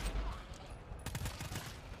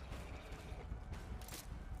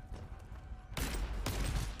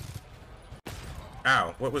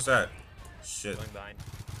 Ow, what was that? Shit. Going behind.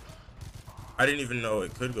 I didn't even know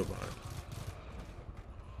it could go behind.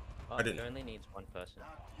 Oh, I didn't- It only needs one person.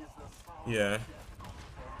 Yeah.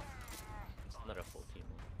 It's not a full team.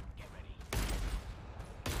 Get ready.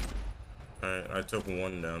 Alright, I took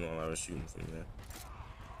one down while I was shooting from there.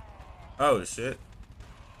 Oh shit.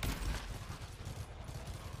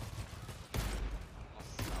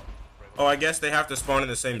 Oh, I guess they have to spawn in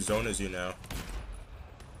the same zone as you now.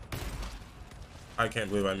 I can't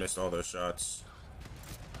believe I missed all those shots.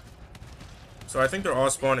 So I think they're all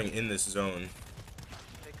spawning in this zone.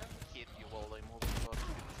 They can hit you while they move, but it's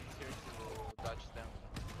easier to dodge them.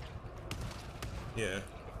 Yeah.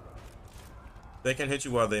 They can hit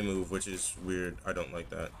you while they move, which is weird. I don't like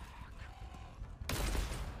that.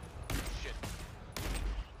 Shit.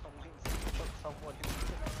 Someone hit me.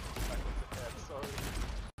 I was ahead, sorry.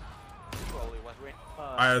 Probably was Rin.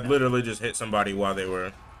 I literally just hit somebody while they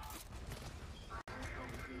were...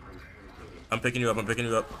 I'm picking you up, I'm picking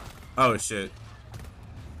you up. Oh shit.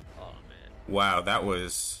 Oh man. Wow, that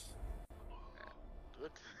was...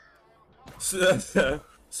 Good.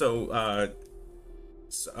 So,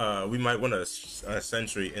 we might want a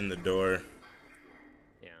sentry in the door.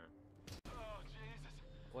 Yeah.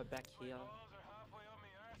 What back here?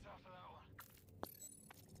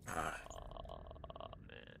 Ah, Oh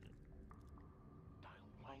man.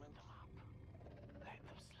 Don't wake them up. Let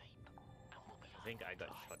them sleep, and we'll be I think I got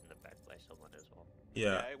shot in the back by someone as well.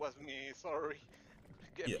 yeah. It was me, sorry.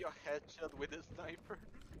 Gave Yeah. you a headshot with a sniper.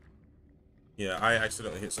 Yeah, I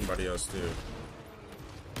accidentally hit somebody else too.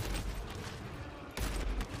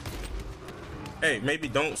 Hey, maybe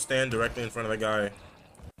don't stand directly in front of the guy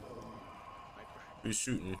who's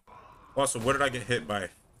shooting. Also, what did I get hit by?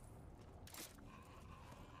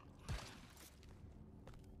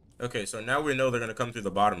 Okay, so now we know they're gonna come through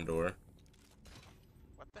the bottom door.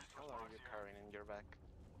 What the hell are you carrying in your back?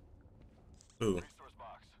 Who?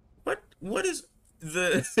 What is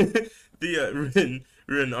the the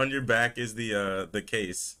Rin on your back is the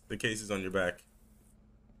case. The case is on your back.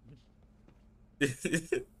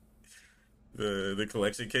 The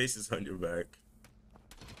collection case is on your back.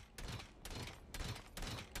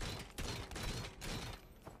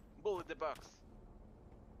 Bullet the box.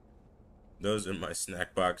 Those are my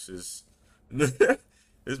snack boxes. This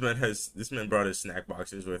man brought his snack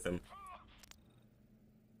boxes with him.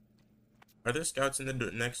 Are there scouts in the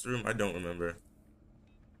next room? I don't remember.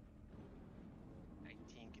 I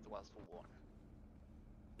think it was one.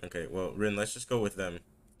 Okay, well, Rin, let's just go with them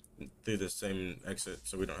through the same exit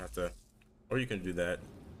so we don't have to... Or you can do that.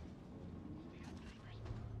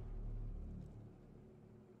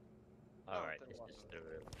 Alright, there this wasn't. is the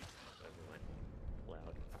room. Everyone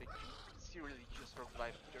loud. They seriously just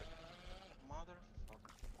survived their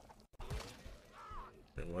motherfucker.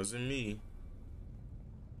 It wasn't me. It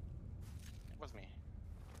was me.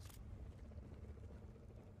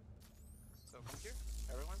 So come here,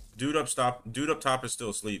 everyone. Dude up top is still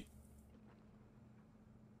asleep.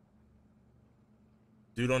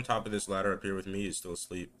 Dude on top of this ladder up here with me is still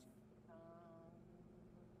asleep.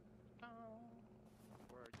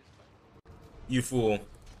 Where are you? You fool.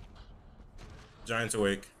 Giant's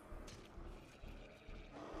awake.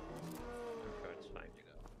 I'm sure it's fine.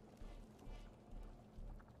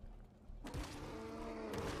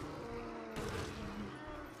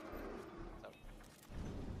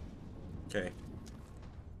 Okay.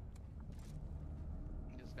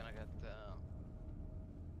 I'm just gonna get the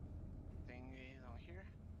thingy down here.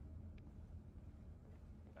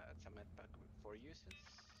 It's a med pack with 4 uses.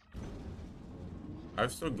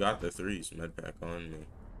 I've still got the 3's med pack on me. There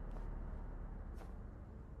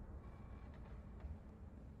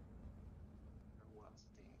was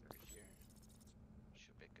thing here.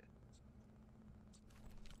 Should be good.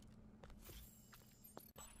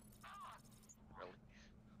 Really?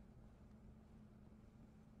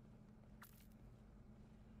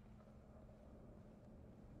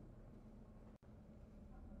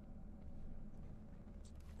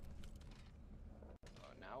 So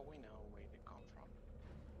now we know where they come from.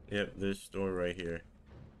 Yep, this door right here.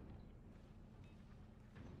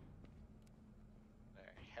 The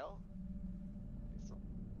hell? It's a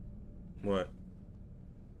What?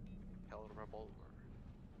 hell revolver.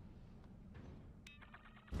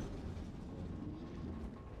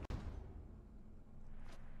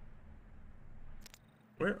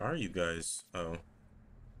 Where are you guys? Oh.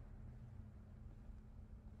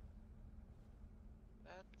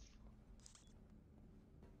 That's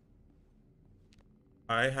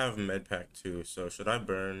I have med pack too, so should I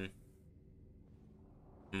burn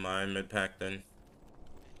my med pack then?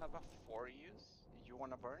 I have a 4 use. You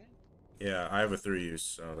wanna burn it? Yeah, I have a 3 use,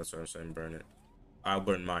 so that's what I'm saying, burn it. I'll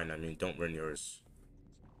burn mine, I mean, don't burn yours.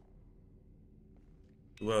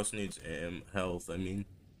 Who else needs health, I mean?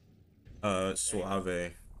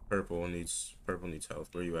 Suave. Purple needs health.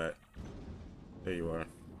 Where you at? There you are.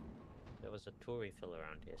 Yo. there was a tool refill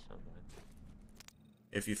around here somewhere.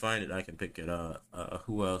 If you find it, I can pick it up.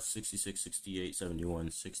 Who else? 66, 68,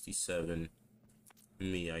 71, 67.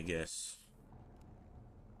 Me, I guess.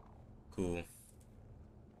 Cool.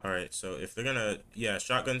 Alright, so if they're gonna... Yeah,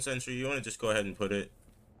 shotgun sentry, you want to just go ahead and put it.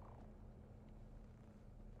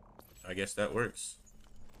 I guess that works.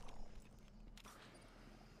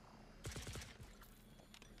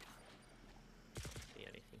 See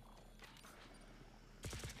anything?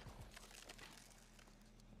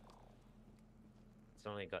 It's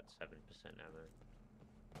only got 7% ammo.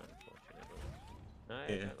 Unfortunately. No,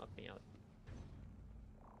 Yeah. don't lock me out.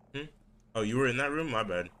 Oh, you were in that room? My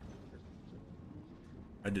bad.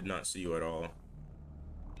 I did not see you at all. I'm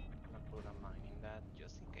gonna put a mine in that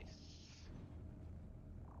just in case.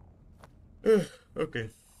 Okay.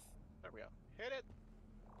 There we go. Hit it!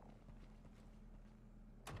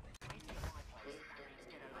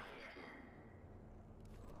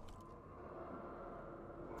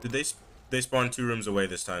 Did they spawn 2 rooms away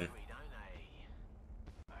this time? Don't they?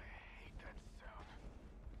 I hate that sound.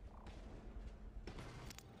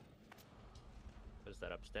 Was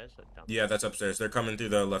that upstairs or down? Yeah, that's upstairs. They're coming through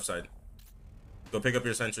the left side. Go pick up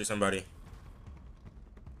your sentry, somebody.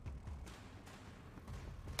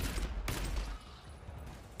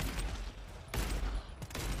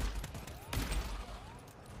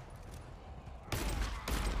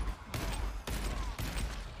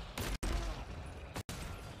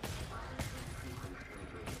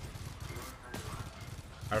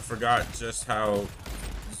 I forgot just how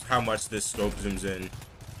much this scope zooms in.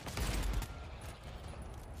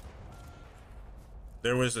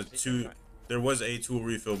 There was a tool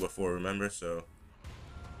refill before, remember? So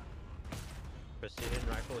Precision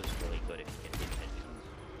rifle is really good if you can hit enemies.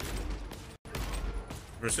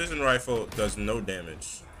 precision rifle does no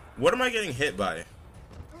damage. What am I getting hit by?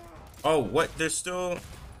 Oh, what? There's still...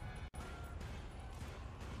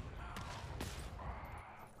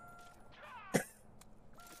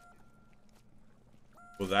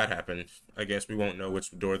 Well, that happened. I guess we won't know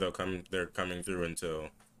which door they're coming through until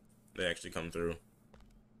they actually come through.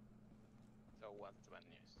 So what's the bad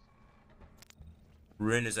news?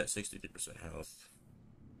 Rin is at 63% health.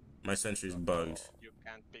 My sentry's bugged. You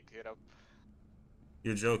can't pick it up.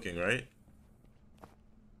 You're joking, right?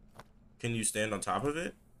 Can you stand on top of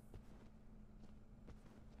it?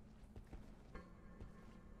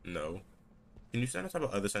 No. Can you stand on top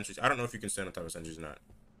of other sentries? I don't know if you can stand on top of sentries or not.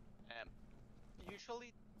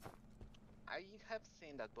 Usually, I have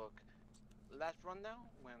seen that bug. Last run now,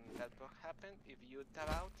 when that bug happened, if you tab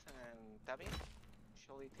out and tab in,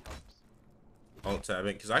 usually it helps. Alt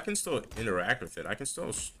tabbing, because I can still interact with it. I can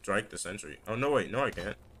still strike the sentry. Oh, no, wait. No, I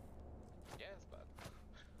can't. Yes, but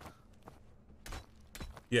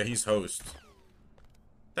Yeah, he's host.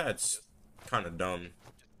 That's kind of dumb.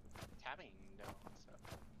 just tabbing though. So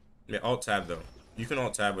Yeah, alt tab, though. You can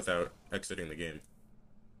alt tab without exiting the game.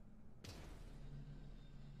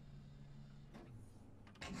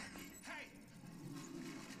 Hey!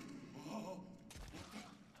 Oh!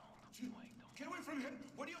 Get away from him!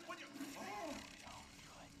 What do you? Oh!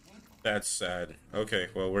 That's sad. Okay,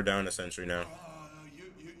 well, we're down a sentry now.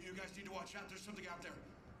 You guys need to watch out. There's something out there.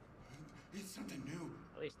 It's something new.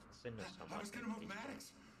 At least it's in there I somewhere. was gonna move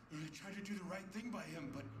Maddox. I tried to do the right thing by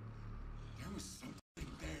him, but there was something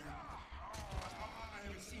there. I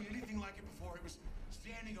haven't seen anything like it before. It was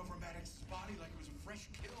standing over Maddox's body like it was a fresh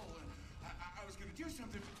kill. And I was gonna do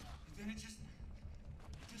something, but then it just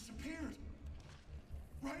disappeared.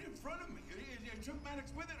 Right in front of me. It took Maddox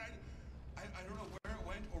with it. I don't know where it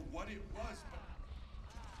went or what it was, but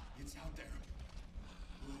it's out there.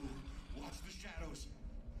 Ooh, watch the shadows.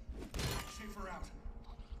 Schaefer out.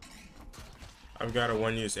 I've got a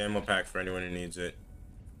one-use ammo pack for anyone who needs it.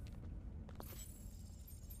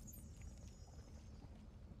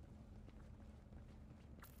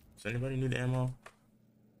 Does anybody need ammo?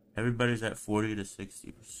 Everybody's at 40 to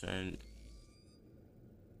 60%.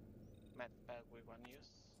 med pack we want to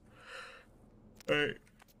use. Alright.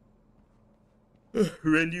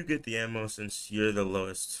 Ren, you get the ammo since you're the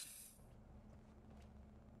lowest.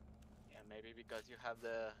 Yeah, maybe because you have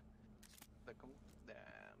the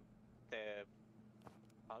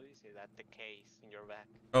how do you say that? The case in your back.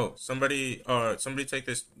 Oh, somebody take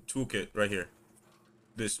this toolkit right here.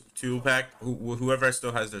 This tool pack. Whoever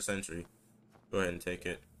still has their sentry, go ahead and take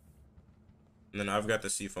it. And then I've got the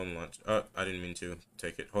seafoam launch. Oh, I didn't mean to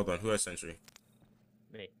take it. Hold on. Who has sentry?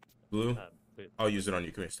 Me. Blue. Blue. I'll use it on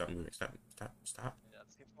you. Come here. Stop moving. Stop. Stop. Stop.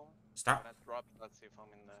 That's seafoam. Stop. Let's drop that seafoam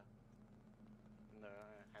in the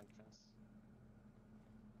entrance.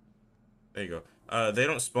 There you go. They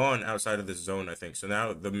don't spawn outside of this zone, I think. So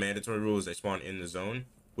now the mandatory rule is they spawn in the zone.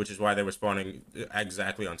 which is why they were spawning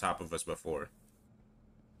exactly on top of us before.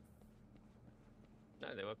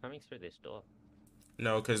 No, they were coming through this door.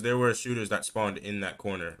 No, because there were shooters that spawned in that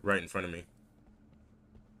corner right in front of me.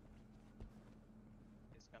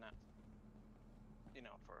 He's gonna, you know,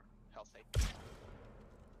 for hell's sake.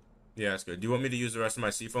 Yeah, that's good. Do you want me to use the rest of my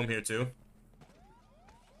seafoam here too?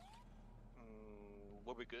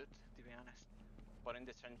 Would be good, to be honest. But in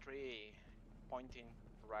the sentry, pointing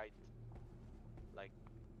right, like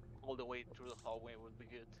all the way through the hallway would be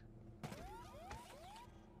good.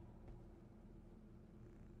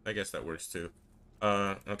 I guess that works too.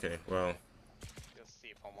 Okay, well. Just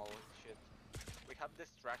see from all shit. We have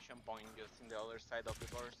distraction point just in the other side of the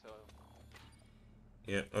door, so.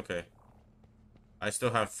 Yeah, okay. I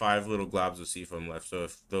still have 5 little globs of seafoam left, so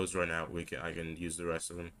if those run out, I can use the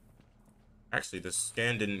rest of them. Actually, the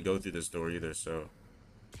scan didn't go through this door either, so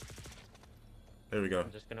there we go.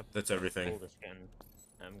 I'm just gonna That's everything. pull the scan.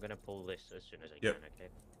 I'm gonna pull this as soon as I Yep. can, okay?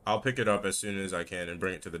 I'll pick it up as soon as I can and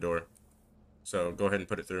bring it to the door. So go ahead and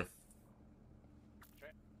put it through.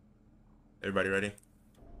 Sure. Everybody ready?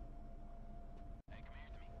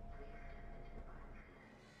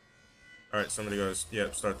 Alright, somebody goes,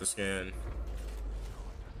 yep, start the scan.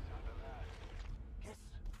 Yes,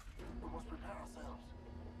 we must prepare ourselves.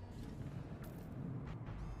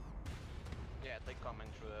 Yeah, they come in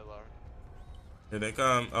through the door. Here they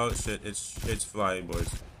come. Oh shit, it's fly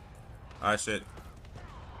boys. Ah shit.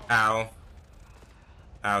 Ow.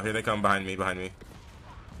 Ow, here they come behind me, behind me.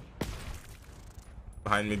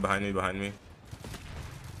 Behind me, behind me, behind me.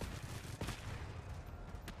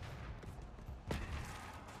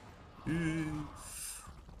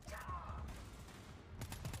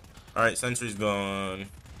 Alright, sentry's gone.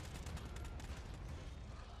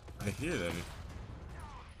 I hear them.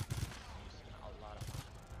 A lot of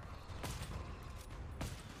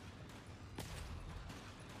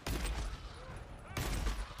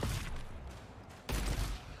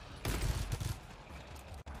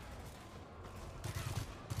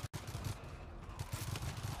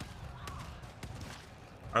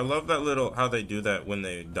I love that little, how they do that when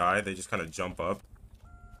they die, they just kind of jump up.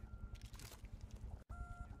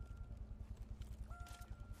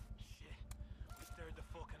 Shit, we stirred the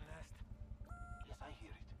fucking nest. Yes, I hear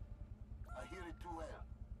it. I hear it too well.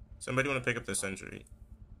 Somebody want to pick up the sentry?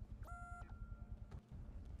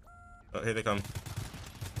 Oh, here they come.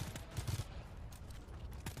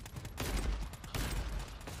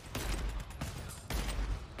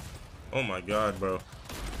 Oh my god, bro.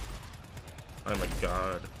 Oh my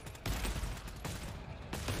god.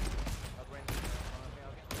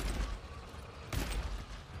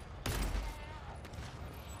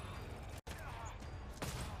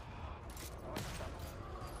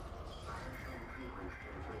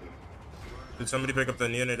 Did somebody pick up the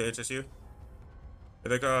neonate HSU? Here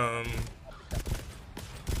they come.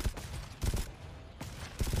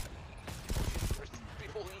 There's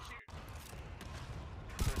people in here.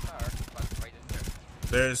 There's our but right in there.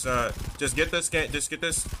 There's just get the scan, just get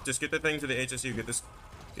the thing to the HSU, get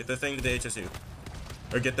the thing to the HSU.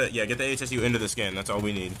 Or get the HSU into the scan, that's all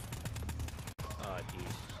we need. Oh,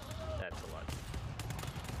 jeez. That's a lot.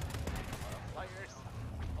 Flyers.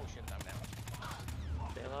 Oh shit, I'm down.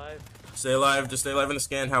 Stay alive. Stay alive, just stay alive in the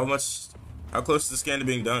scan. How close is the scan to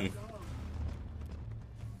being done?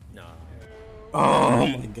 No. Oh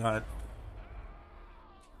my god.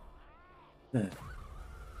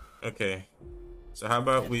 Okay. So how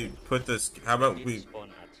about we put this, how about They we,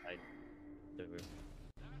 spawned outside the room.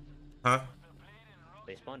 huh?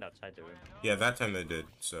 They spawned outside the room. Yeah, that time they did,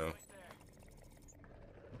 so.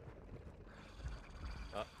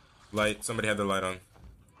 Oh, Light, somebody had their light on.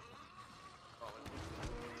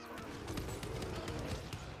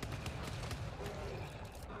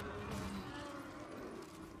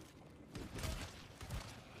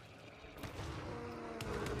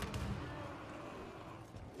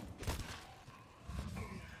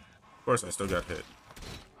 Of course, I still got hit.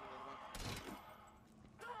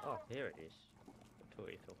 oh, here it is. The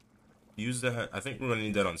turtle. Use that. I think we're gonna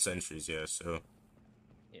need that on sentries, yeah, so.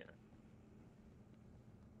 Yeah.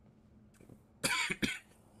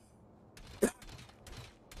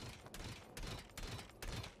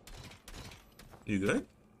 You good?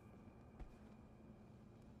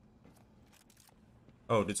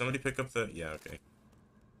 Oh, did somebody pick up the. Yeah, okay.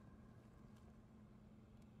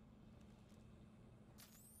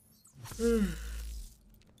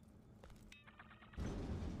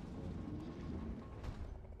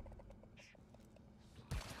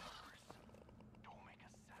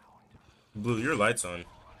 Blue, your light's on.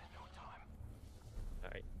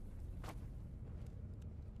 Alright.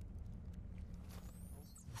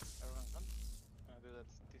 Everyone come. Do that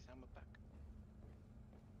this ammo pack.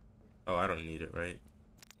 Oh, I don't need it, right?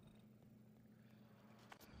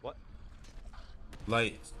 What?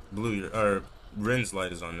 Light, blue, or Rin's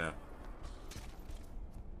light is on now.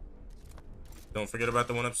 Don't forget about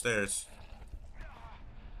the one upstairs.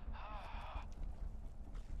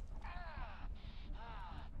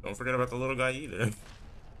 Don't forget about the little guy either.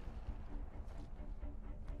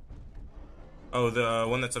 Oh, the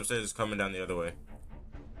one that's upstairs is coming down the other way.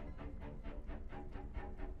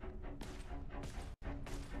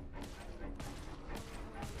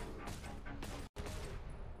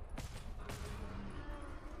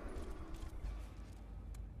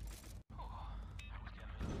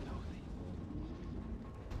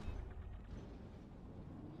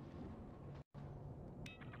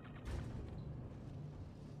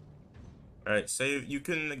 Alright, save. You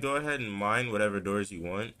can go ahead and mine whatever doors you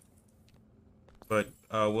want. But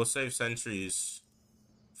we'll save sentries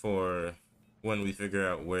for when we figure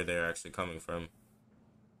out where they're actually coming from.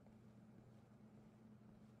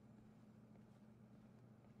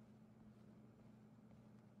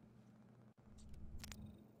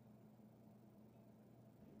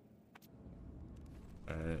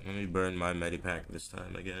 Alright, let me burn my medipack this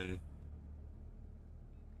time again.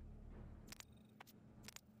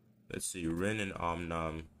 Let's see, Rin and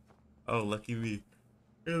Omnom. Oh, lucky me.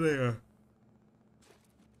 Here they are.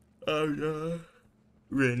 Oh, yeah.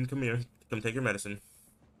 Rin, come here. Come take your medicine.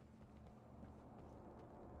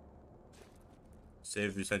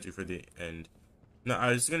 Save your sentry for the end. No,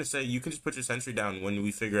 I was gonna say, you can just put your sentry down when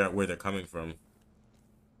we figure out where they're coming from.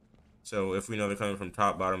 So, if we know they're coming from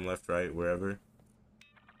top, bottom, left, right, wherever.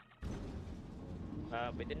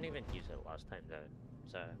 We didn't even use it last time, though,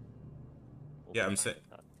 so... we'll Yeah, be I'm fine saying...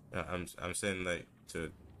 with that. I'm saying, like,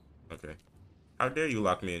 to... Okay. How dare you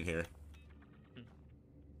lock me in here?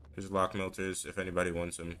 There's lock melters if anybody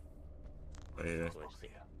wants them. Right here.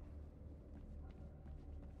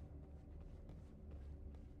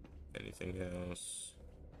 Anything else?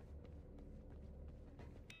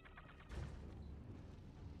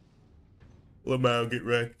 Lamau, get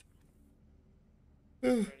wrecked.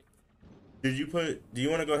 Did you put... Do you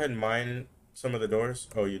want to go ahead and mine some of the doors?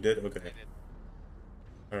 Oh, you did? Okay.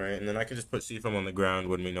 Alright, and then I can just put C-foam on the ground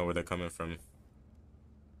when we know where they're coming from.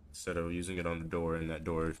 Instead of using it on the door and that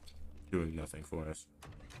door doing nothing for us.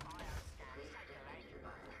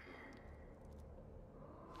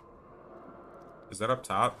 Is that up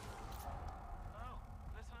top? Oh,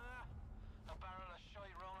 listen to that. A barrel of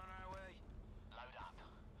shite rolling our way. Load up.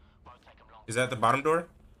 Won't take 'em long. Is that the bottom door?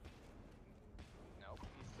 No,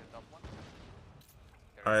 it's the top one.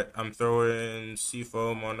 Alright, I'm throwing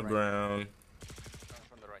C-foam on the ground. Coming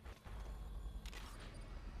from the right.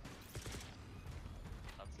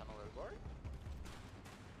 That's another door.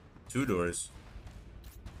 2 doors.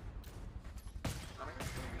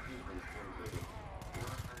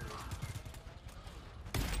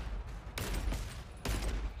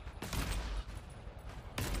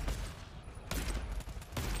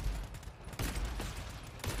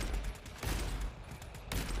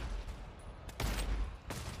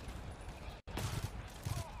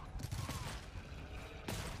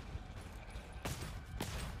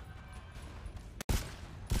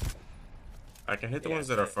 I can hit the Yeah, ones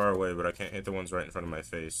that are so- far away, but I can't hit the ones right in front of my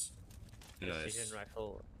face. Nice. Precision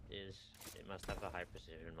rifle is... it must have a high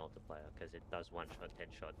precision multiplier, because it does one-shot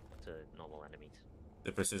headshot to normal enemies.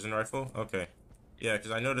 The precision rifle? Okay. Yeah,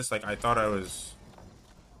 because I noticed, like, I thought I was...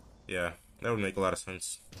 Yeah, that would make a lot of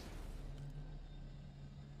sense.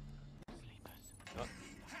 Oh,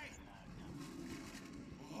 Hey!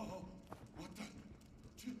 Oh, what the?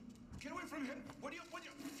 Get away from him! What do you?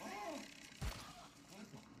 Oh!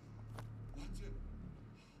 What's it?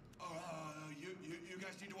 You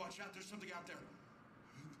guys need to watch out. There's something out there.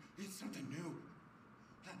 It's something new.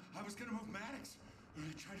 I was gonna move Maddox. I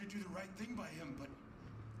tried to do the right thing by him, but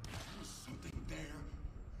there was something there.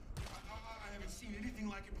 I haven't seen anything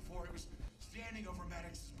like it before. It was standing over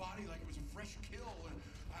Maddox's body like it was a fresh kill, and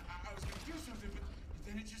I was gonna do something, but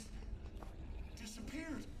then it just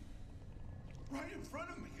disappeared. Right in front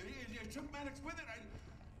of me. It took Maddox with it. I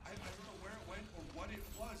don't know where it went or what it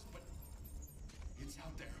was, but it's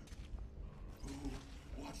out there. Ooh,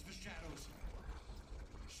 watch the shadows.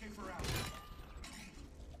 Schaefer out.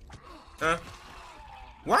 Huh?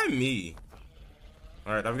 Why me?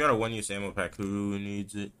 Alright, I've got a one-use ammo pack. Who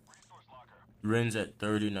needs it? Rin's at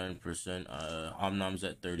 39%. Omnom's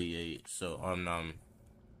at 38%. So, Omnom,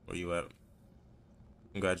 where you at?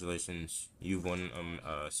 Congratulations. You've won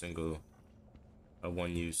a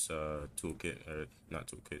one-use toolkit. Or, not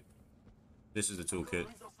toolkit. This is the toolkit.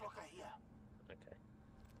 okay.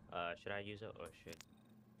 Should I use it, or should...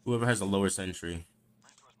 Whoever has a lower sentry.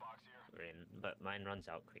 but mine runs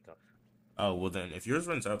out quicker. Oh, well then, if yours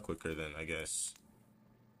runs out quicker, then I guess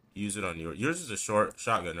use it on yours is a short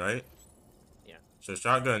shotgun, right? Yeah. So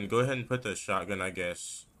shotgun, go ahead and put the shotgun, I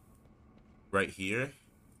guess, right here.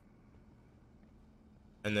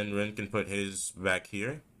 And then Ren can put his back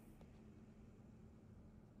here.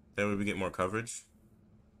 That way we get more coverage.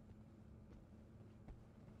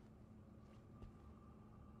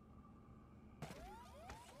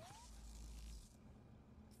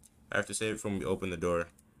 I have to save it for when we open the door.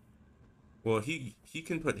 Well, he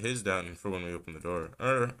can put his down for when we open the door.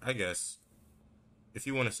 Or, I guess, if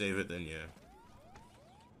you want to save it, then yeah.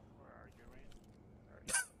 Where are you,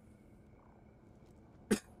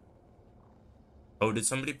 Ren? Oh, did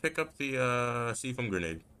somebody pick up the C-foam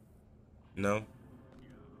grenade? No?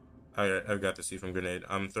 I've got the C-foam grenade.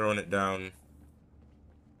 I'm throwing it down.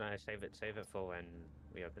 No, save it for when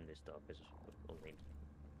we open this door, because we'll need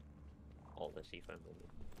all the seafoam.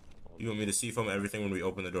 You want me to C-foam everything when we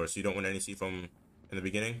open the door, so you don't want any C-foam in the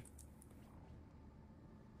beginning?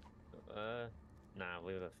 Nah,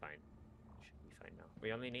 we were fine. Should be fine now.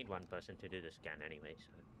 We only need one person to do the scan anyway,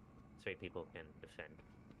 so 3 people can defend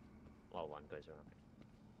while one goes around.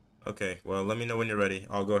 Okay, well, let me know when you're ready.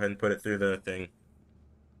 I'll go ahead and put it through the thing.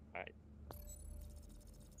 Alright.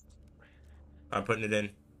 I'm putting it in.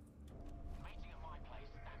 Meeting at my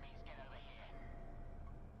place, that means get over here.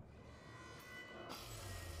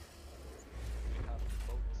 We have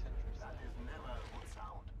both sentries. That is never a good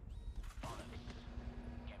sound.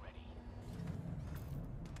 Get ready.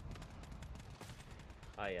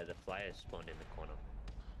 Oh yeah, the flyers spawned in the corner.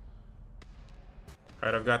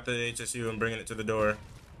 Alright, I've got the HSU. I'm bringing it to the door.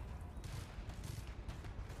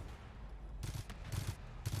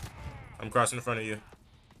 I'm crossing in front of you.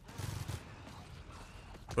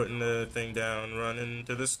 Putting the thing down, running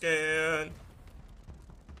to the scan.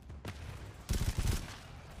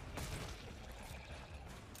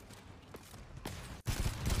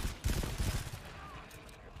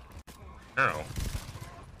 Ow.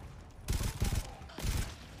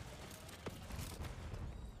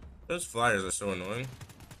 Those flyers are so annoying.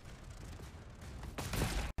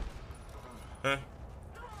 Huh?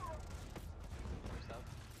 Where's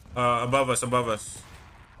that? Above us, above us.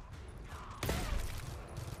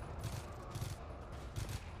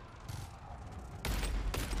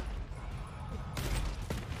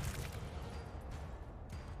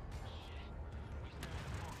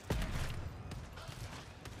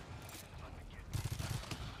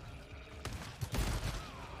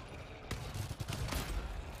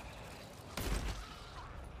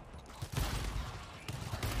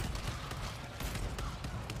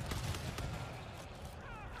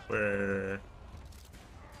 Where?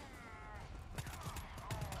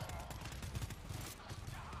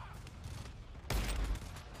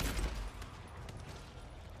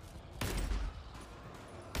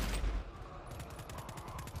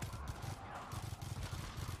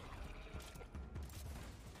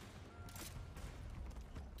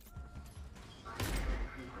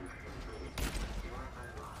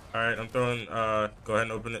 Alright, I'm throwing, go ahead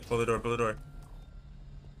and open it. Pull the door, pull the door.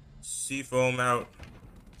 Seafoam out.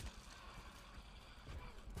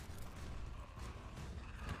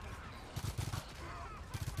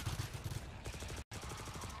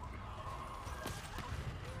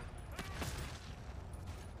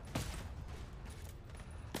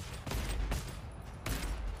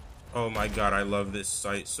 Oh my god, I love this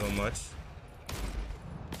site so much.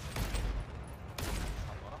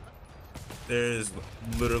 There's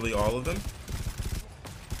literally all of them.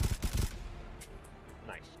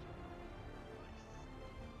 Nice.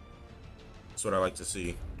 That's what I like to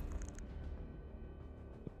see.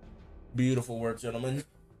 Beautiful work, gentlemen.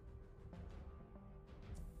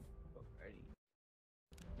 Alrighty.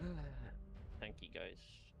 Thank you guys.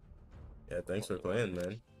 Yeah, thanks for playing,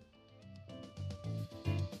 man.